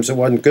lot of times it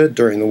wasn't good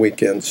during the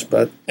weekends.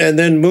 And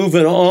then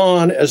moving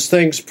on as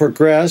things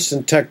progress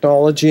and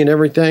technology and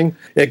everything,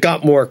 it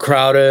got more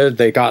crowded.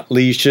 They got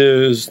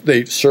leashes.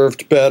 They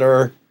surfed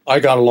better. I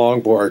got a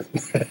longboard.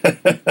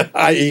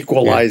 I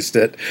equalized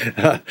it.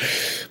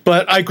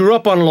 But I grew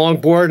up on a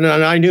longboard, and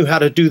I knew how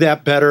to do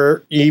that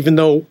better, even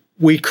though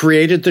we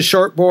created the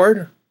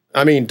shortboard.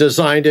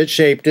 Designed it,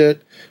 shaped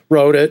it,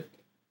 wrote it,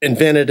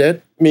 invented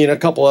it. A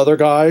couple other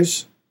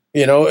guys.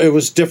 It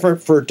was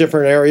different for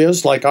different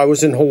areas. Like I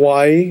was in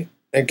Hawaii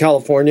and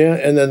California,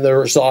 and then there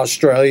was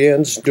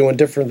Australians doing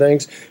different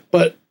things.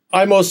 But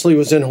I mostly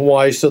was in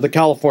Hawaii, so the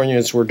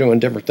Californians were doing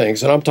different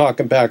things. And I'm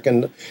talking back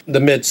in the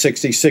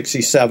mid-60s,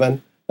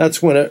 67. That's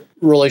when it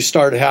really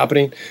started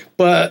happening.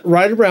 But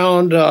right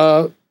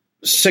around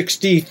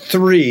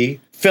 63,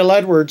 Phil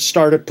Edwards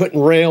started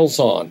putting rails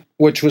on,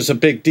 which was a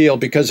big deal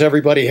because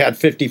everybody had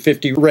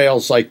 50-50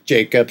 rails like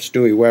Jacobs,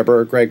 Dewey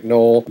Weber, Greg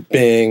Knoll,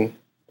 Bing,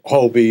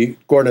 Hobie,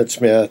 Gordon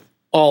Smith,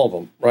 all of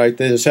them, right?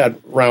 They just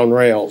had round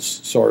rails,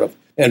 sort of.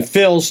 And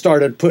Phil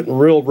started putting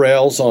real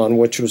rails on,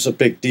 which was a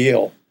big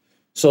deal.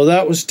 So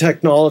that was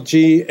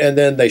technology, and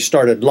then they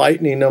started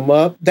lightening them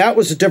up. That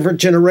was a different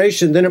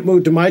generation. Then it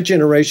moved to my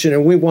generation,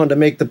 and we wanted to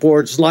make the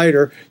boards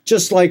lighter,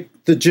 just like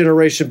the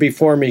generation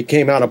before me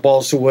came out of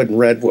balsa wood and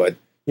redwood.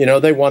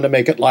 They wanted to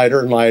make it lighter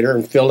and lighter,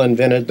 and Phil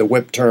invented the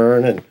whip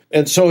turn.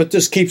 And so it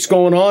just keeps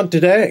going on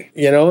today,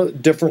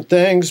 different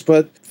things.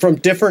 But from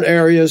different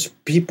areas,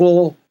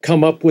 people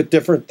come up with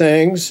different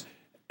things.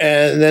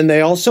 And then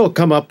they also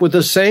come up with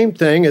the same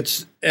thing.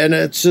 It's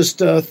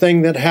just a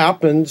thing that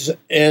happens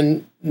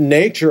in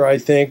nature, I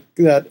think,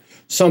 that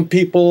some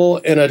people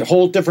in a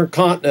whole different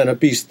continent will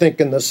be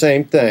thinking the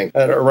same thing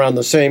at around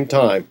the same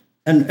time.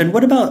 And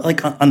what about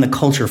on the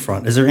culture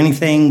front? Is there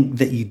anything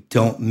that you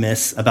don't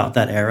miss about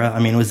that era?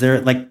 Was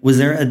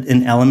there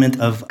an element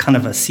of kind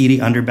of a seedy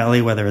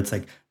underbelly, whether it's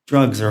like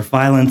drugs or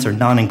violence or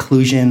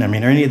non-inclusion? Are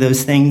any of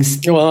those things?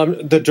 Well,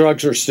 the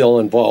drugs are still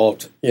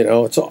involved.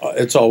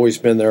 It's always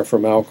been there,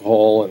 from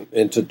alcohol and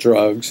into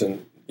drugs,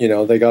 and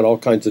they got all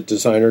kinds of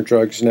designer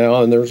drugs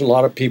now, and there's a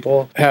lot of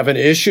people having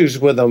issues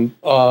with them.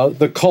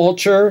 The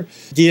culture,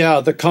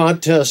 the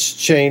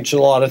contests changed a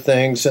lot of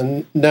things,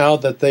 and now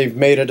that they've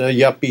made it a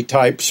yuppie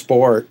type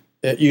sport,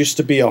 it used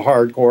to be a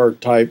hardcore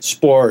type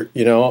sport,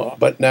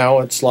 but now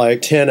it's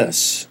like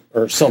tennis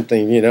or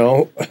something,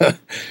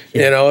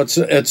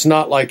 it's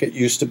not like it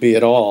used to be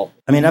at all.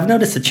 I've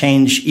noticed a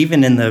change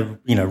even in the,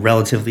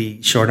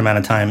 relatively short amount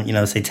of time,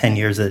 say 10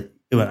 years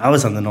when I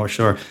was on the North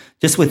Shore,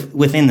 just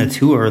within the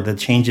tour, the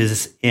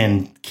changes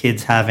in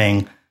kids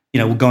having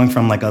going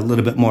from like a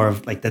little bit more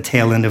of like the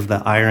tail end of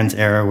the Irons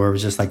era where it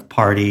was just like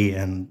party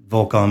and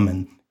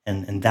Volcom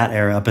and that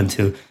era up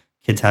into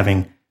kids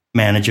having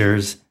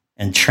managers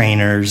and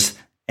trainers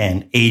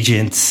and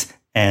agents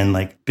and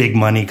like big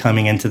money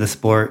coming into the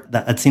sport.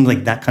 It seems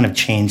like that kind of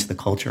changed the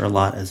culture a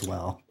lot as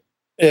well.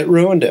 It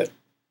ruined it.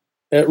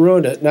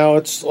 Now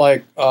it's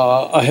like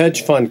a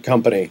hedge fund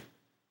company.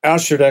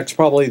 Astrodeck's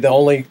probably the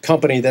only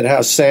company that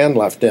has sand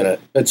left in it.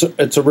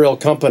 It's a real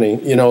company,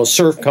 a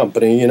surf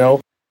company,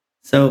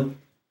 So,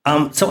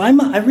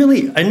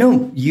 I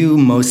know you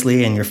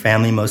mostly and your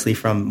family mostly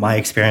from my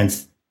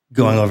experience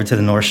going over to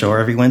the North Shore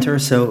every winter.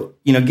 So,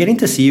 getting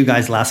to see you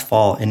guys last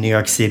fall in New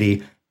York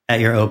City at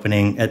your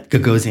opening at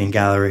Gagosian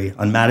Gallery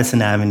on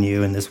Madison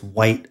Avenue in this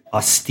white,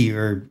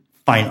 austere,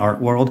 fine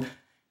art world,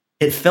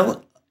 it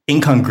felt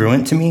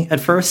incongruent to me at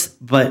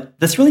first, but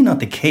that's really not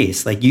the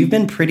case. Like, you've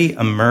been pretty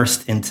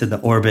immersed into the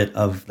orbit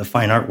of the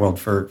fine art world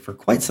for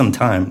quite some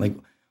time. Like,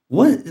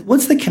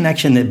 what's the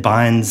connection that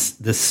binds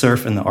the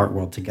surf and the art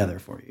world together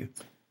for you?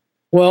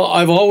 Well,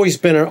 I've always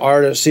been an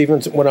artist,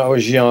 even when I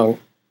was young,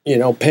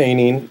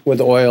 painting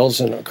with oils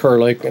and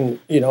acrylic. And,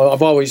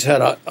 I've always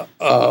had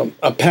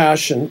a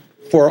passion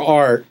for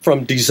art,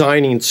 from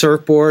designing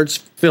surfboards,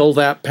 feel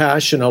that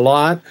passion a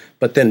lot,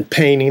 but then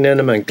painting in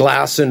them and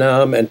glassing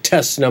them and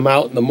testing them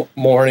out in the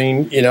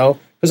morning,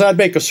 because I'd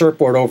make a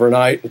surfboard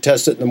overnight and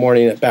test it in the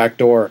morning at back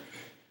door.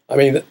 I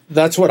mean,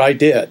 that's what I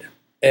did.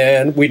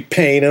 And we'd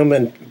paint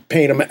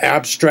them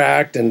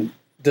abstract and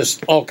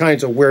just all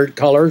kinds of weird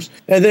colors.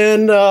 And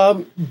then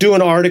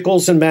doing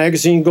articles in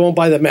magazine, going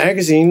by the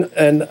magazine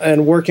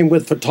and working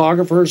with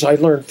photographers. I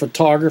learned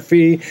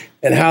photography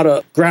and how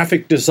to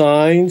graphic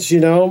designs,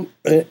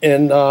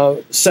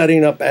 and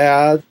setting up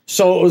ads.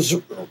 So it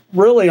was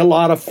really a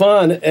lot of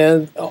fun.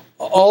 And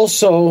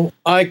also,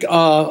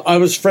 I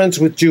was friends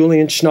with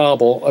Julian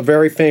Schnabel, a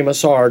very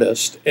famous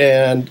artist.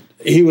 And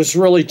he was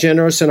really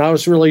generous, and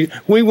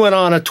we went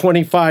on a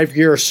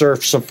 25-year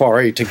surf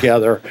safari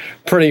together,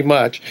 pretty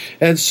much.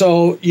 And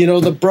so,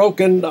 the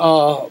broken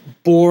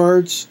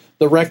boards,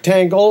 the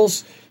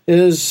rectangles,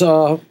 is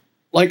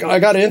like I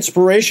got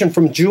inspiration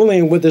from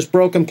Julian with his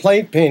broken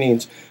plate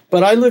paintings.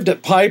 But I lived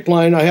at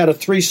Pipeline. I had a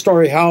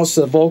 3-story house,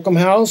 the Volcom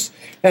house.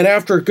 And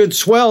after a good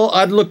swell,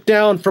 I'd look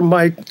down from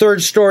my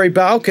 3rd-story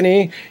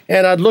balcony,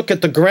 and I'd look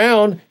at the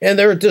ground, and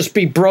there would just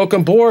be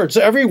broken boards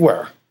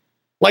everywhere.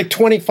 Like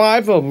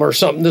 25 of them or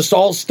something, just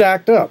all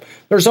stacked up.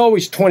 There's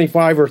always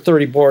 25 or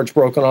 30 boards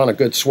broken on a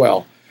good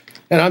swell.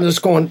 And I'm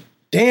just going,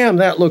 damn,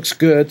 that looks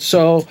good.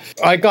 So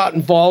I got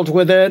involved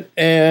with it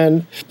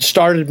and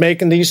started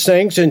making these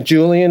things. And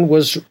Julian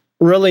was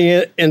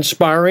really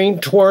inspiring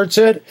towards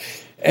it.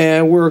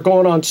 And we were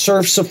going on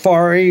surf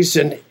safaris,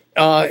 and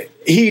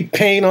he'd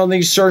paint on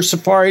these surf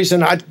safaris,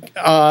 and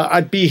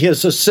I'd be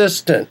his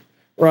assistant,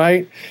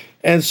 right?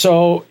 And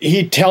so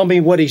he'd tell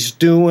me what he's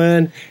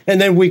doing, and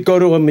then we'd go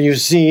to a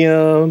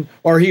museum,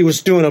 or he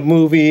was doing a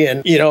movie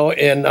in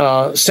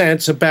San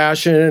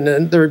Sebastian,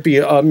 and there'd be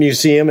a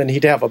museum, and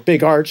he'd have a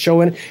big art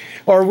show,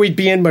 or we'd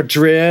be in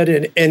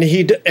Madrid, and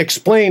he'd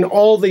explain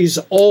all these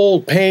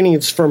old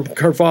paintings from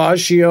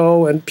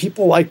Caravaggio and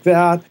people like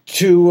that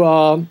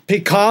to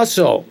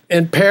Picasso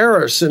in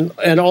Paris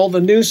and all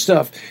the new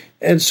stuff.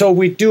 And so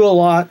we'd do a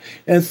lot,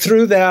 and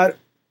through that,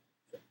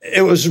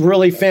 it was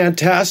really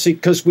fantastic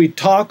because we'd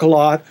talk a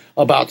lot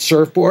about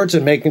surfboards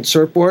and making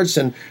surfboards,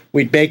 and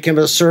we'd make him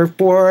a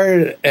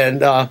surfboard, and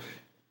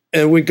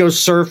we'd go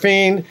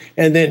surfing,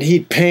 and then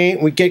he'd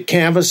paint. We'd get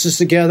canvases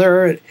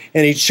together,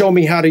 and he'd show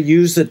me how to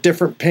use the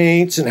different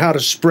paints and how to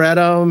spread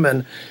them,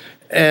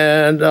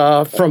 and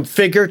from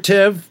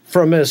figurative,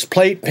 from his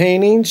plate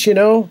paintings,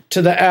 to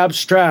the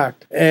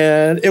abstract.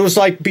 And it was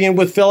like being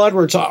with Phil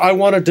Edwards. I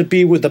wanted to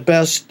be with the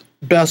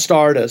best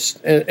artists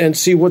and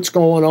see what's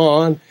going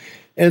on.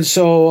 And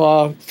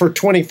so for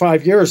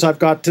 25 years, I've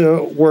got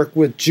to work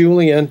with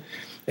Julian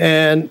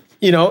and,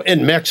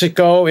 in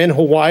Mexico, in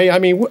Hawaii. I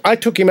mean, I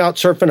took him out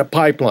surfing a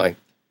Pipeline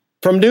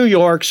from New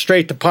York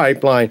straight to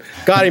Pipeline.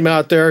 Got him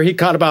out there. He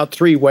caught about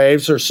 3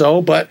 waves or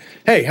so. But,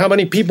 hey, how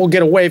many people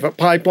get a wave at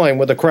Pipeline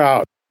with a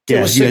crowd?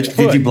 Yeah,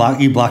 did you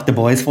block the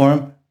boys for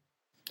him?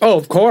 Oh,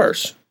 of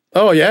course.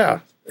 Oh, yeah.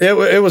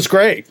 It was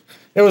great.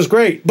 It was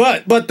great.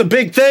 But the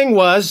big thing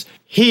was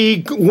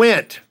he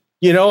went.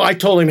 I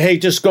told him, hey,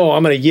 just go.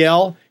 I'm going to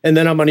yell, and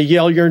then I'm going to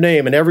yell your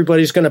name, and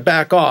everybody's going to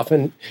back off.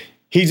 And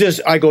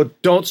I go,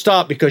 don't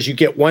stop because you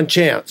get one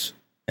chance.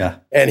 Yeah.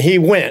 And he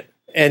went,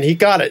 and he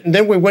got it. And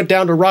then we went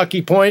down to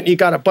Rocky Point. He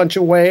got a bunch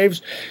of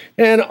waves,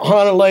 and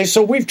Honolulu.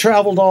 So we've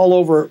traveled all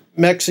over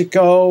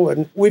Mexico,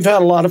 and we've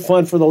had a lot of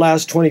fun for the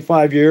last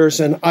 25 years.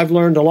 And I've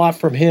learned a lot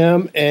from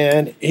him,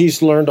 and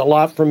he's learned a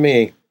lot from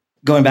me.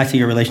 Going back to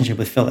your relationship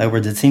with Phil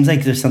Edwards, it seems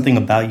like there's something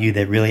about you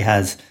that really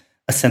has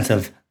a sense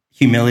of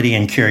humility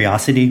and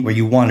curiosity, where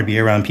you want to be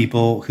around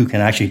people who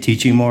can actually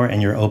teach you more,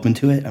 and you're open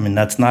to it. I mean,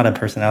 that's not a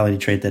personality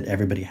trait that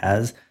everybody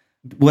has.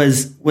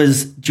 Was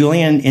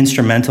Julian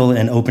instrumental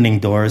in opening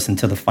doors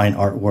into the fine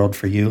art world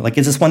for you? Like,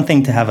 it's just one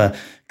thing to have a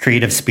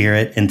creative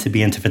spirit and to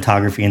be into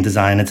photography and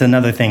design. It's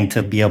another thing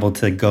to be able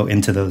to go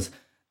into those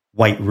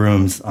white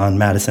rooms on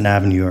Madison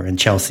Avenue or in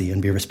Chelsea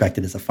and be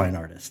respected as a fine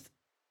artist?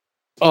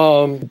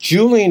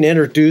 Julian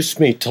introduced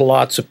me to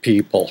lots of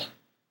people,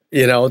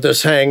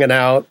 just hanging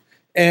out.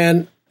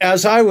 And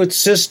as I would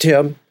assist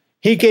him,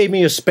 he gave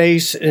me a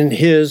space in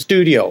his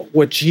studio,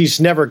 which he's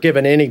never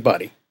given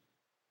anybody.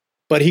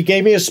 But he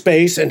gave me a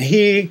space and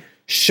he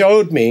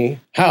showed me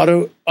how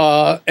to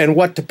and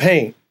what to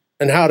paint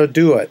and how to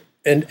do it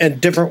in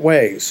different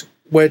ways,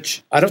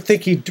 which I don't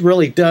think he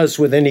really does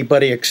with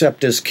anybody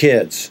except his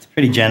kids. It's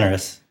pretty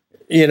generous.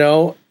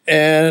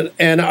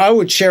 And I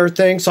would share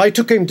things. I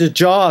took him to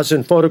Jaws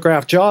and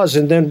photographed Jaws,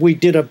 and then we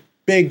did a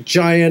big,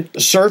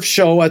 giant surf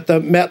show at the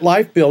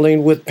MetLife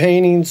building with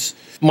paintings,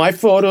 my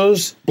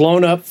photos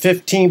blown up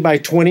 15 by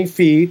 20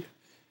 feet,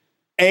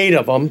 8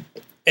 of them,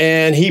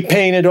 and he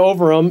painted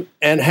over them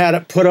and had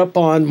it put up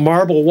on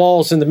marble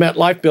walls in the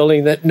MetLife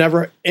building that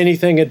never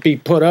anything had been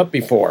put up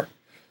before.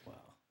 Wow.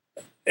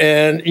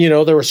 And,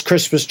 there was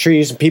Christmas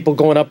trees and people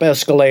going up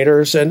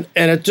escalators, and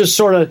it just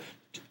sort of,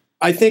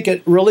 I think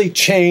it really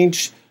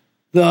changed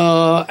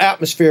the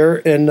atmosphere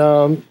in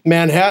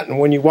Manhattan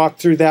when you walk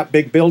through that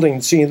big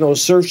building, seeing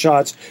those surf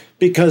shots,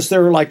 because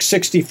there were like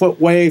 60-foot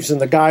waves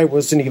and the guy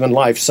wasn't even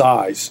life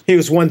size. He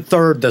was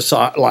 1/3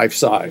 the life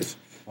size.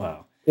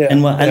 Wow. Yeah,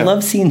 and I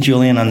love seeing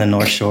Julian on the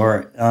North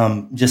Shore,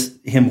 just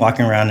him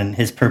walking around in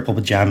his purple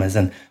pajamas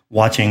and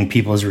watching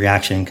people's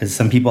reaction, because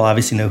some people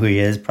obviously know who he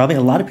is. Probably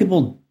a lot of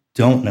people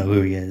don't know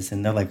who he is,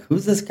 and they're like,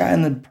 who's this guy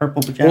in the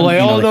purple pajamas? Well, they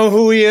all know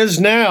who he is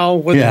now,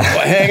 with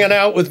hanging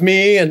out with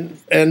me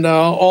and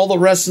all the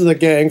rest of the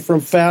gang,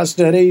 from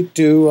Fast Eddie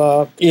to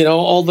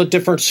all the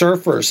different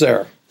surfers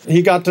there.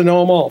 He got to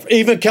know them all,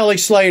 even Kelly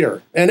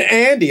Slater and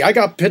Andy. I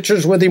got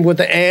pictures with him with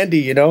the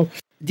Andy. Do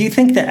you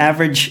think the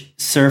average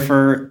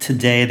surfer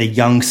today, the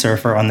young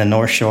surfer on the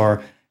North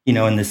Shore,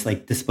 in this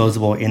like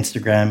disposable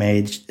Instagram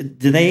age,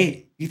 do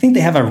you think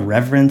they have a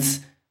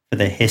reverence for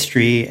the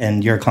history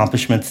and your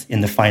accomplishments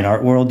in the fine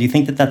art world? Do you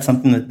think that that's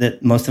something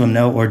that most of them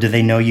know, or do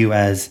they know you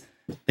as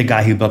the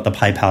guy who built the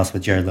Pipe House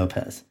with Jared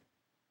Lopez?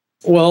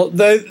 Well,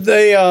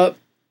 they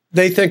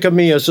think of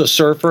me as a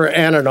surfer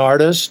and an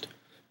artist.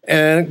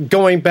 And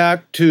going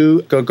back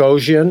to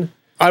Gagosian,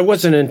 I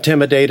wasn't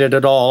intimidated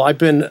at all. I've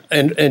been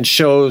in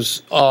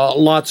shows,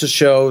 lots of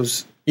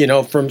shows,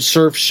 from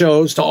surf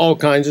shows to all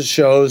kinds of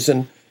shows,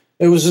 and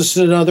it was just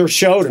another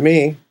show to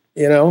me.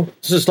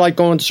 It's just like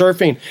going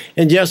surfing.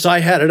 And yes, I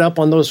had it up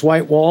on those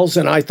white walls,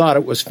 and I thought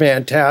it was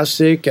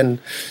fantastic. And,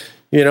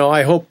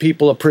 I hope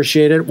people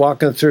appreciate it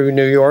walking through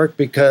New York,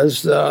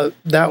 because that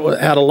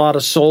had a lot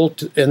of soul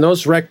in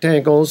those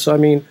rectangles. I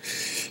mean,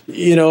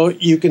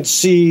 you can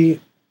see,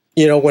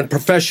 when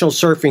professional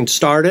surfing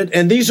started,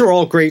 and these are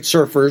all great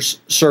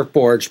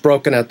surfboards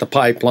broken at the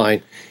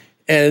pipeline.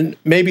 And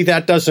maybe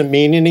that doesn't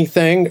mean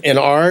anything in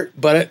art,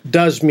 but it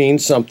does mean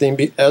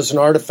something as an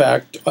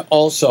artifact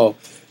also.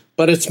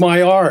 But it's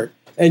my art.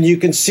 And you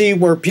can see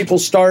where people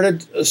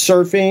started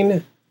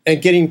surfing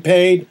and getting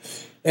paid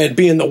and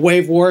being the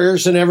wave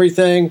warriors and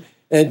everything.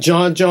 And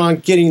John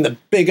getting the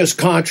biggest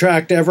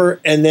contract ever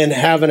and then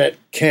having it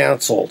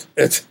canceled.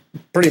 It's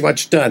pretty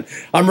much done.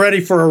 I'm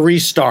ready for a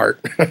restart.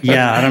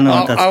 Yeah, I don't know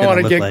what that's I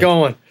want to get like.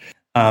 going.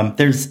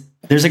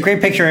 There's a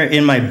great picture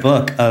in my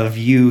book of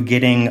you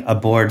getting a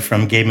board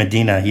from Gabe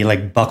Medina. He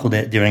buckled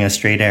it doing a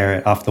straight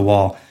air off the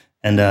wall.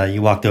 And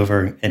you walked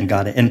over and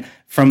got it. And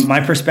from my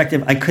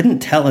perspective, I couldn't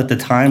tell at the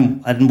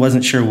time. I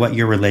wasn't sure what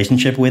your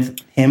relationship with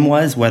him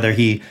was, whether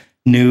he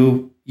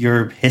knew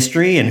your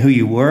history and who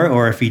you were,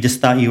 or if he just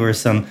thought you were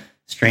some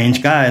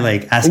strange guy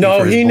asking for his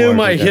board. No, he knew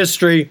my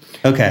history.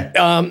 Okay.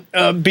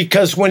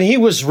 Because when he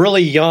was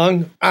really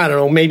young, I don't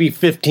know, maybe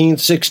 15,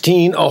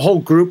 16, a whole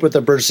group of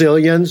the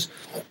Brazilians,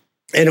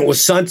 and it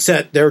was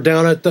sunset. They're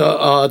down at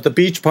the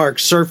beach park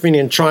surfing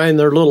and trying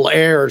their little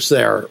airs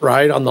there,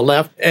 right, on the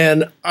left.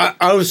 And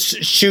I was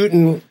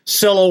shooting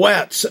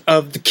silhouettes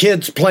of the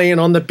kids playing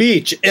on the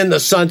beach in the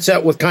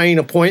sunset with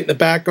Kaina Point in the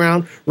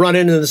background,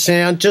 running in the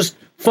sand. Just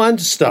fun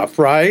stuff,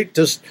 right?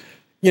 Just,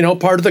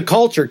 part of the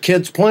culture,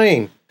 kids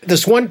playing.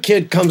 This one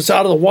kid comes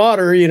out of the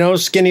water,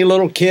 skinny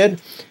little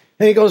kid,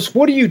 and he goes,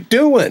 "What are you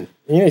doing?"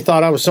 He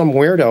thought I was some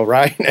weirdo,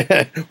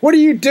 right? "What are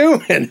you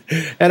doing?"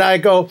 And I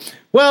go,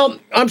 "Well,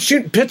 I'm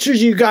shooting pictures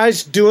of you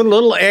guys doing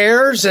little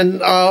airs and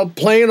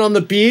playing on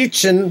the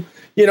beach. And,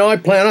 I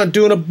plan on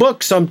doing a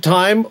book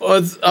sometime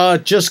with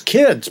just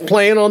kids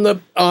playing on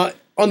the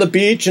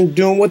beach and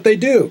doing what they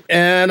do."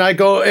 And I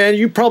go, "And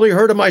you probably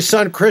heard of my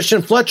son,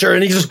 Christian Fletcher."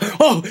 And he goes,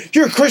 "Oh,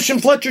 you're Christian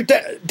Fletcher,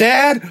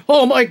 Dad?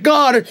 Oh, my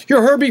God,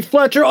 you're Herbie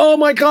Fletcher. Oh,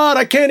 my God,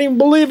 I can't even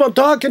believe I'm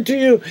talking to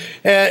you."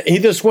 And he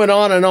just went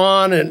on,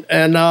 and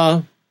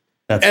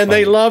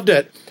they loved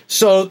it.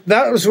 So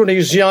that was when he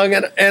was young,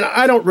 and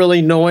I don't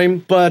really know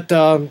him, but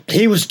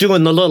he was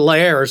doing the little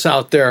airs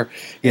out there,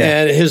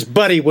 and his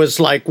buddy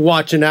was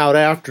watching out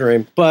after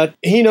him. But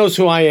he knows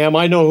who I am.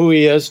 I know who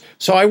he is.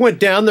 So I went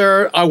down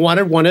there. I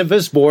wanted one of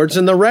his boards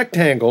in the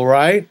rectangle,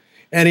 right?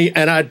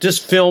 and I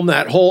just filmed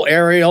that whole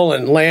aerial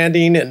and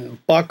landing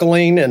and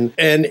buckling,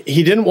 and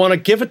he didn't want to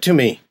give it to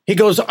me. He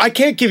goes, I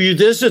can't give you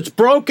this. It's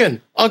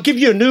broken. I'll give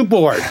you a new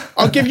board.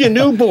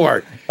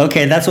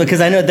 Okay, that's what,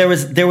 because I know there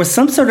was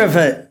some sort of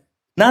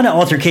not an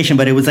altercation,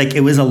 but it was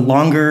a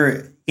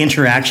longer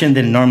interaction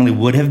than it normally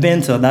would have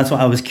been. So that's why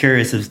I was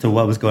curious as to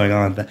what was going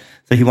on.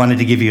 So he wanted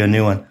to give you a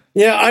new one.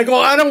 Yeah, I go,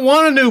 I don't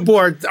want a new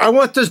board. I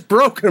want this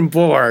broken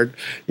board,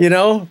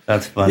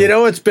 That's funny.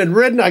 It's been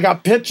ridden. I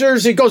got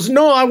pictures. He goes,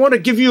 no, I want to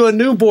give you a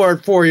new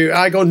board for you.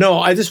 I go, no,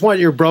 I just want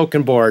your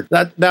broken board.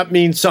 That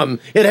means something.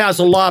 It has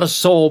a lot of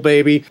soul,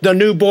 baby. The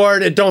new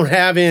board, it don't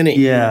have any.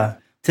 Yeah.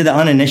 To the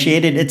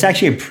uninitiated, it's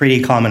actually a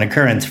pretty common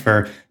occurrence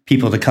for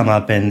people to come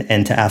up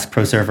and to ask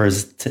pro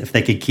surfers if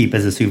they could keep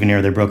as a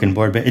souvenir their broken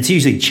board. But it's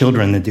usually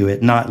children that do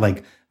it, not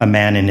like a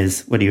man in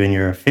his, what are you, in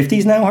your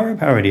 50s now, Herb?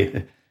 How old are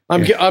you?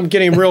 I'm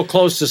getting real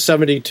close to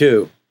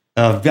 72.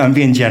 I'm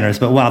being generous,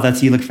 but wow,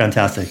 you look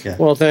fantastic. Yeah.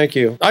 Well, thank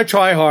you. I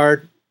try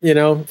hard,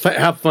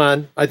 have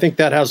fun. I think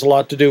that has a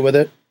lot to do with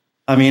it.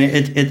 I mean,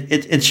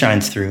 it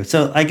shines through.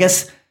 So I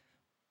guess,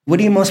 what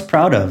are you most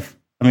proud of?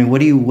 I mean,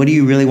 what do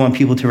you really want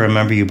people to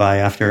remember you by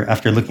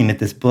after looking at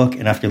this book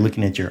and after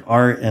looking at your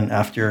art and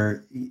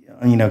after,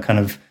 kind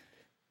of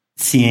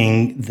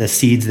seeing the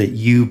seeds that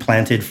you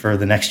planted for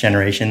the next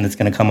generation that's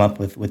going to come up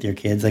with your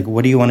kids? Like,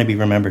 what do you want to be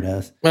remembered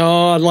as?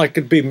 Oh, I'd like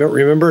to be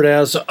remembered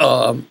as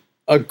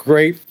a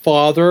great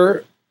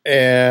father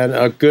and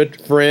a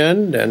good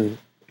friend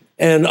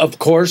and of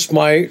course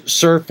my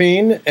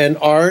surfing and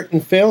art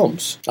and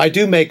films. I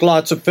do make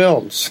lots of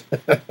films.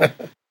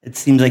 It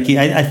seems like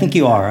I think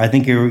you are. I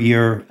think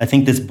I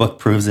think this book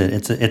proves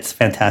it. It's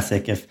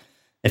fantastic.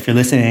 If you're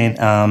listening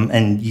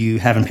and you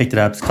haven't picked it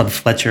up, it's called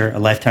Fletcher, A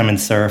Lifetime in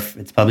Surf.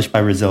 It's published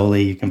by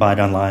Rizzoli. You can buy it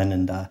online,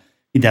 and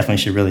you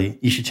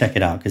definitely should check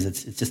it out because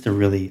it's just a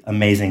really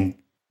amazing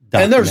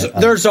document.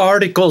 And there's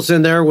articles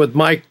in there with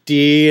Mike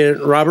D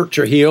and Robert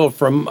Trujillo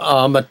from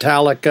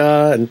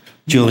Metallica and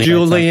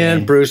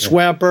Julian, Bruce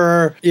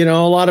Weber. A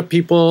lot of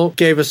people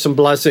gave us some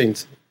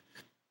blessings.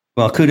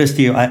 Well, kudos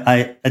to you.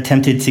 I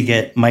attempted to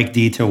get Mike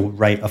D to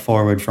write a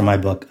foreword for my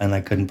book, and I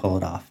couldn't pull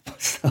it off.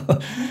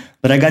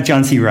 But I got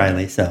John C.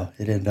 Reilly, so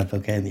it ended up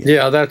okay in the end.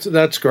 Yeah,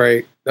 that's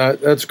great.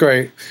 That's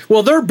great.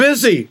 Well, they're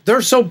busy.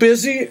 They're so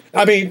busy.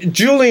 I mean,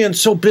 Julian's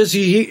so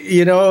busy.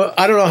 He, I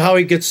don't know how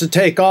he gets to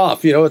take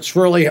off. It's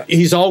really,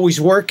 he's always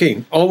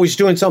working, always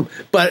doing something.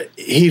 But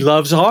he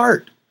loves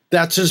art.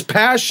 That's his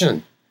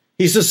passion.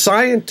 He's a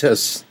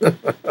scientist.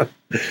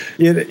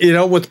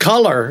 With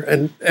color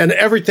and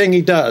everything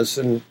he does.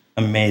 And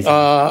amazing.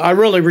 I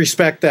really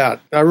respect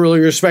that.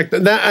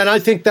 And I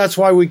think that's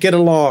why we get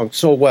along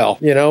so well.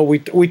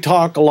 We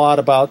talk a lot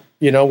about,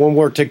 when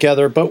we're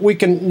together, but we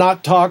can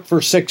not talk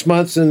for 6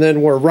 months and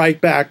then we're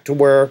right back to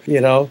where,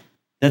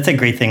 That's a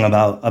great thing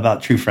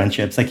about true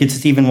friendships. Like, it's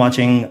just even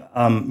watching,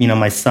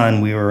 my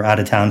son, we were out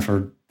of town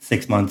for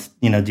 6 months,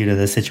 due to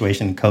the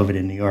situation in COVID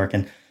in New York,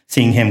 and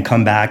seeing him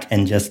come back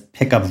and just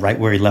pick up right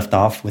where he left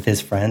off with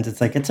his friends.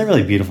 It's a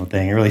really beautiful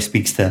thing. It really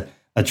speaks to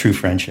a true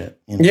friendship.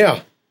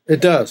 Yeah,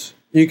 it does.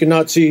 You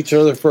cannot see each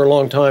other for a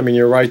long time, and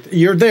you're right.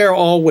 You're there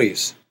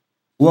always.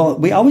 Well,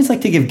 we always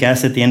like to give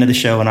guests at the end of the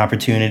show an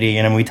opportunity.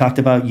 And we talked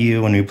about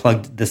you when we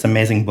plugged this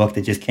amazing book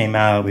that just came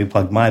out. We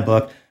plugged my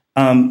book.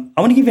 I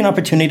want to give you an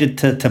opportunity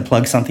to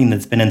plug something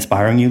that's been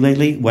inspiring you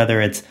lately, whether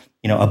it's,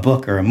 a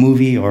book or a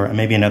movie or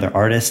maybe another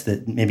artist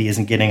that maybe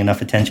isn't getting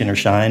enough attention or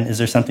shine. Is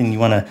there something you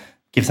want to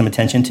give some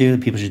attention to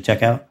that people should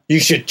check out? You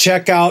should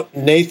check out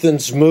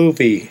Nathan's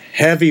movie,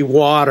 Heavy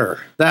Water.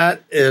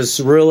 That is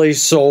really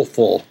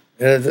soulful.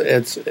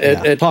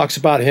 It talks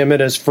about him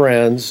and his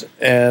friends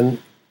and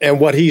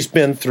what he's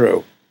been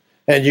through.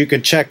 And you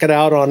could check it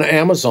out on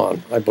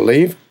Amazon, I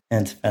believe.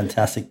 And it's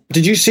fantastic.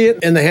 Did you see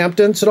it in the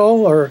Hamptons at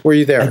all, or were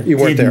you there? You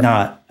weren't there.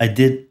 I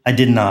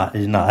did not.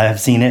 I have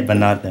seen it, but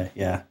not there.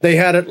 Yeah. They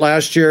had it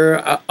last year.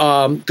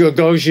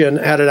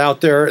 Gagosian had it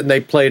out there, and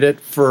they played it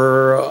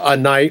for a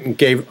night and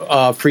gave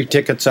free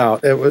tickets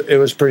out. It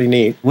was pretty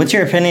neat. What's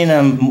your opinion?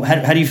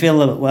 How do you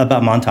feel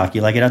about Montauk?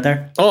 You like it out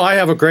there? Oh, I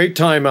have a great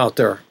time out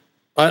there.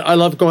 I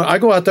love going. I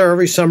go out there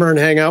every summer and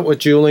hang out with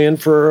Julian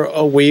for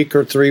a week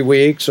or 3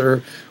 weeks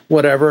or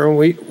whatever, and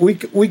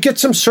we get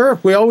some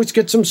surf. We always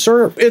get some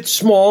surf. It's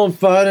small and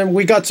fun, and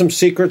we got some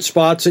secret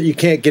spots that you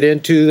can't get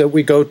into that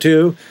we go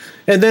to.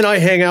 And then I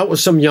hang out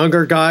with some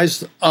younger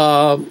guys,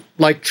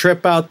 like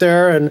Trip out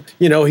there, and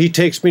he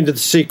takes me to the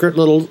secret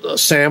little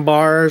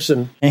sandbars.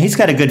 And he's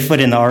got a good foot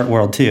in the art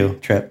world too,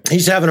 Trip.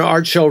 He's having an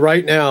art show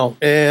right now,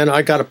 and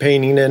I got a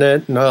painting in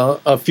it and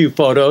a few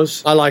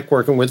photos. I like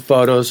working with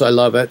photos. I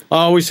love it.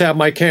 I always have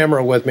my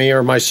camera with me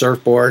or my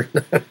surfboard.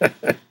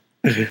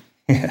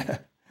 Yeah.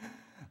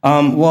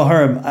 Well,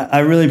 Herb, I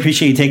really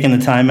appreciate you taking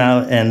the time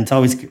out, and it's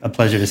always a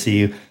pleasure to see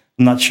you.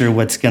 I'm not sure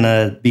what's going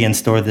to be in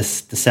store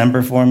this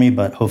December for me,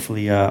 but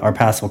hopefully our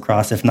paths will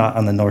cross, if not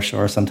on the North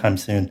Shore sometime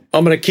soon.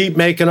 I'm going to keep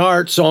making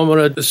art, so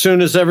as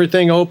soon as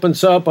everything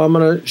opens up, I'm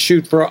going to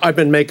shoot for, I've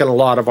been making a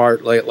lot of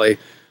art lately,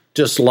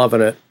 just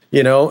loving it.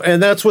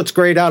 and that's what's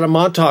great out of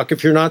Montauk.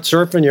 If you're not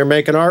surfing, you're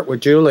making art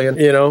with Julian,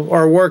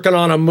 or working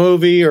on a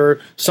movie or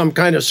some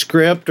kind of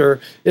script, or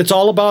it's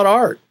all about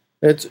art.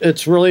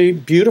 It's really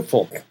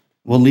beautiful.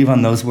 We'll leave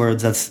on those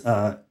words. That's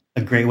a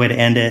great way to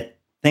end it.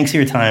 Thanks for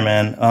your time,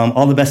 man.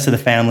 All the best to the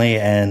family,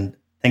 and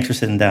thanks for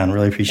sitting down.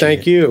 Really appreciate it.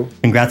 Thank you.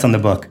 Congrats on the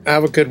book.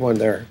 Have a good one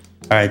there.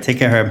 All right, take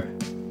care, Herb.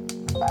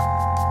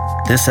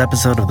 This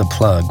episode of The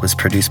Plug was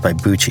produced by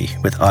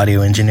Bucci with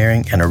audio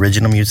engineering and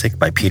original music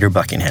by Peter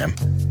Buckingham.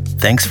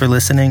 Thanks for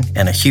listening,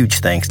 and a huge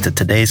thanks to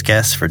today's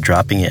guests for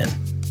dropping in.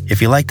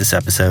 If you like this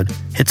episode,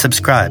 hit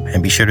subscribe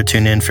and be sure to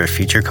tune in for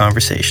future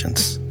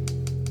conversations.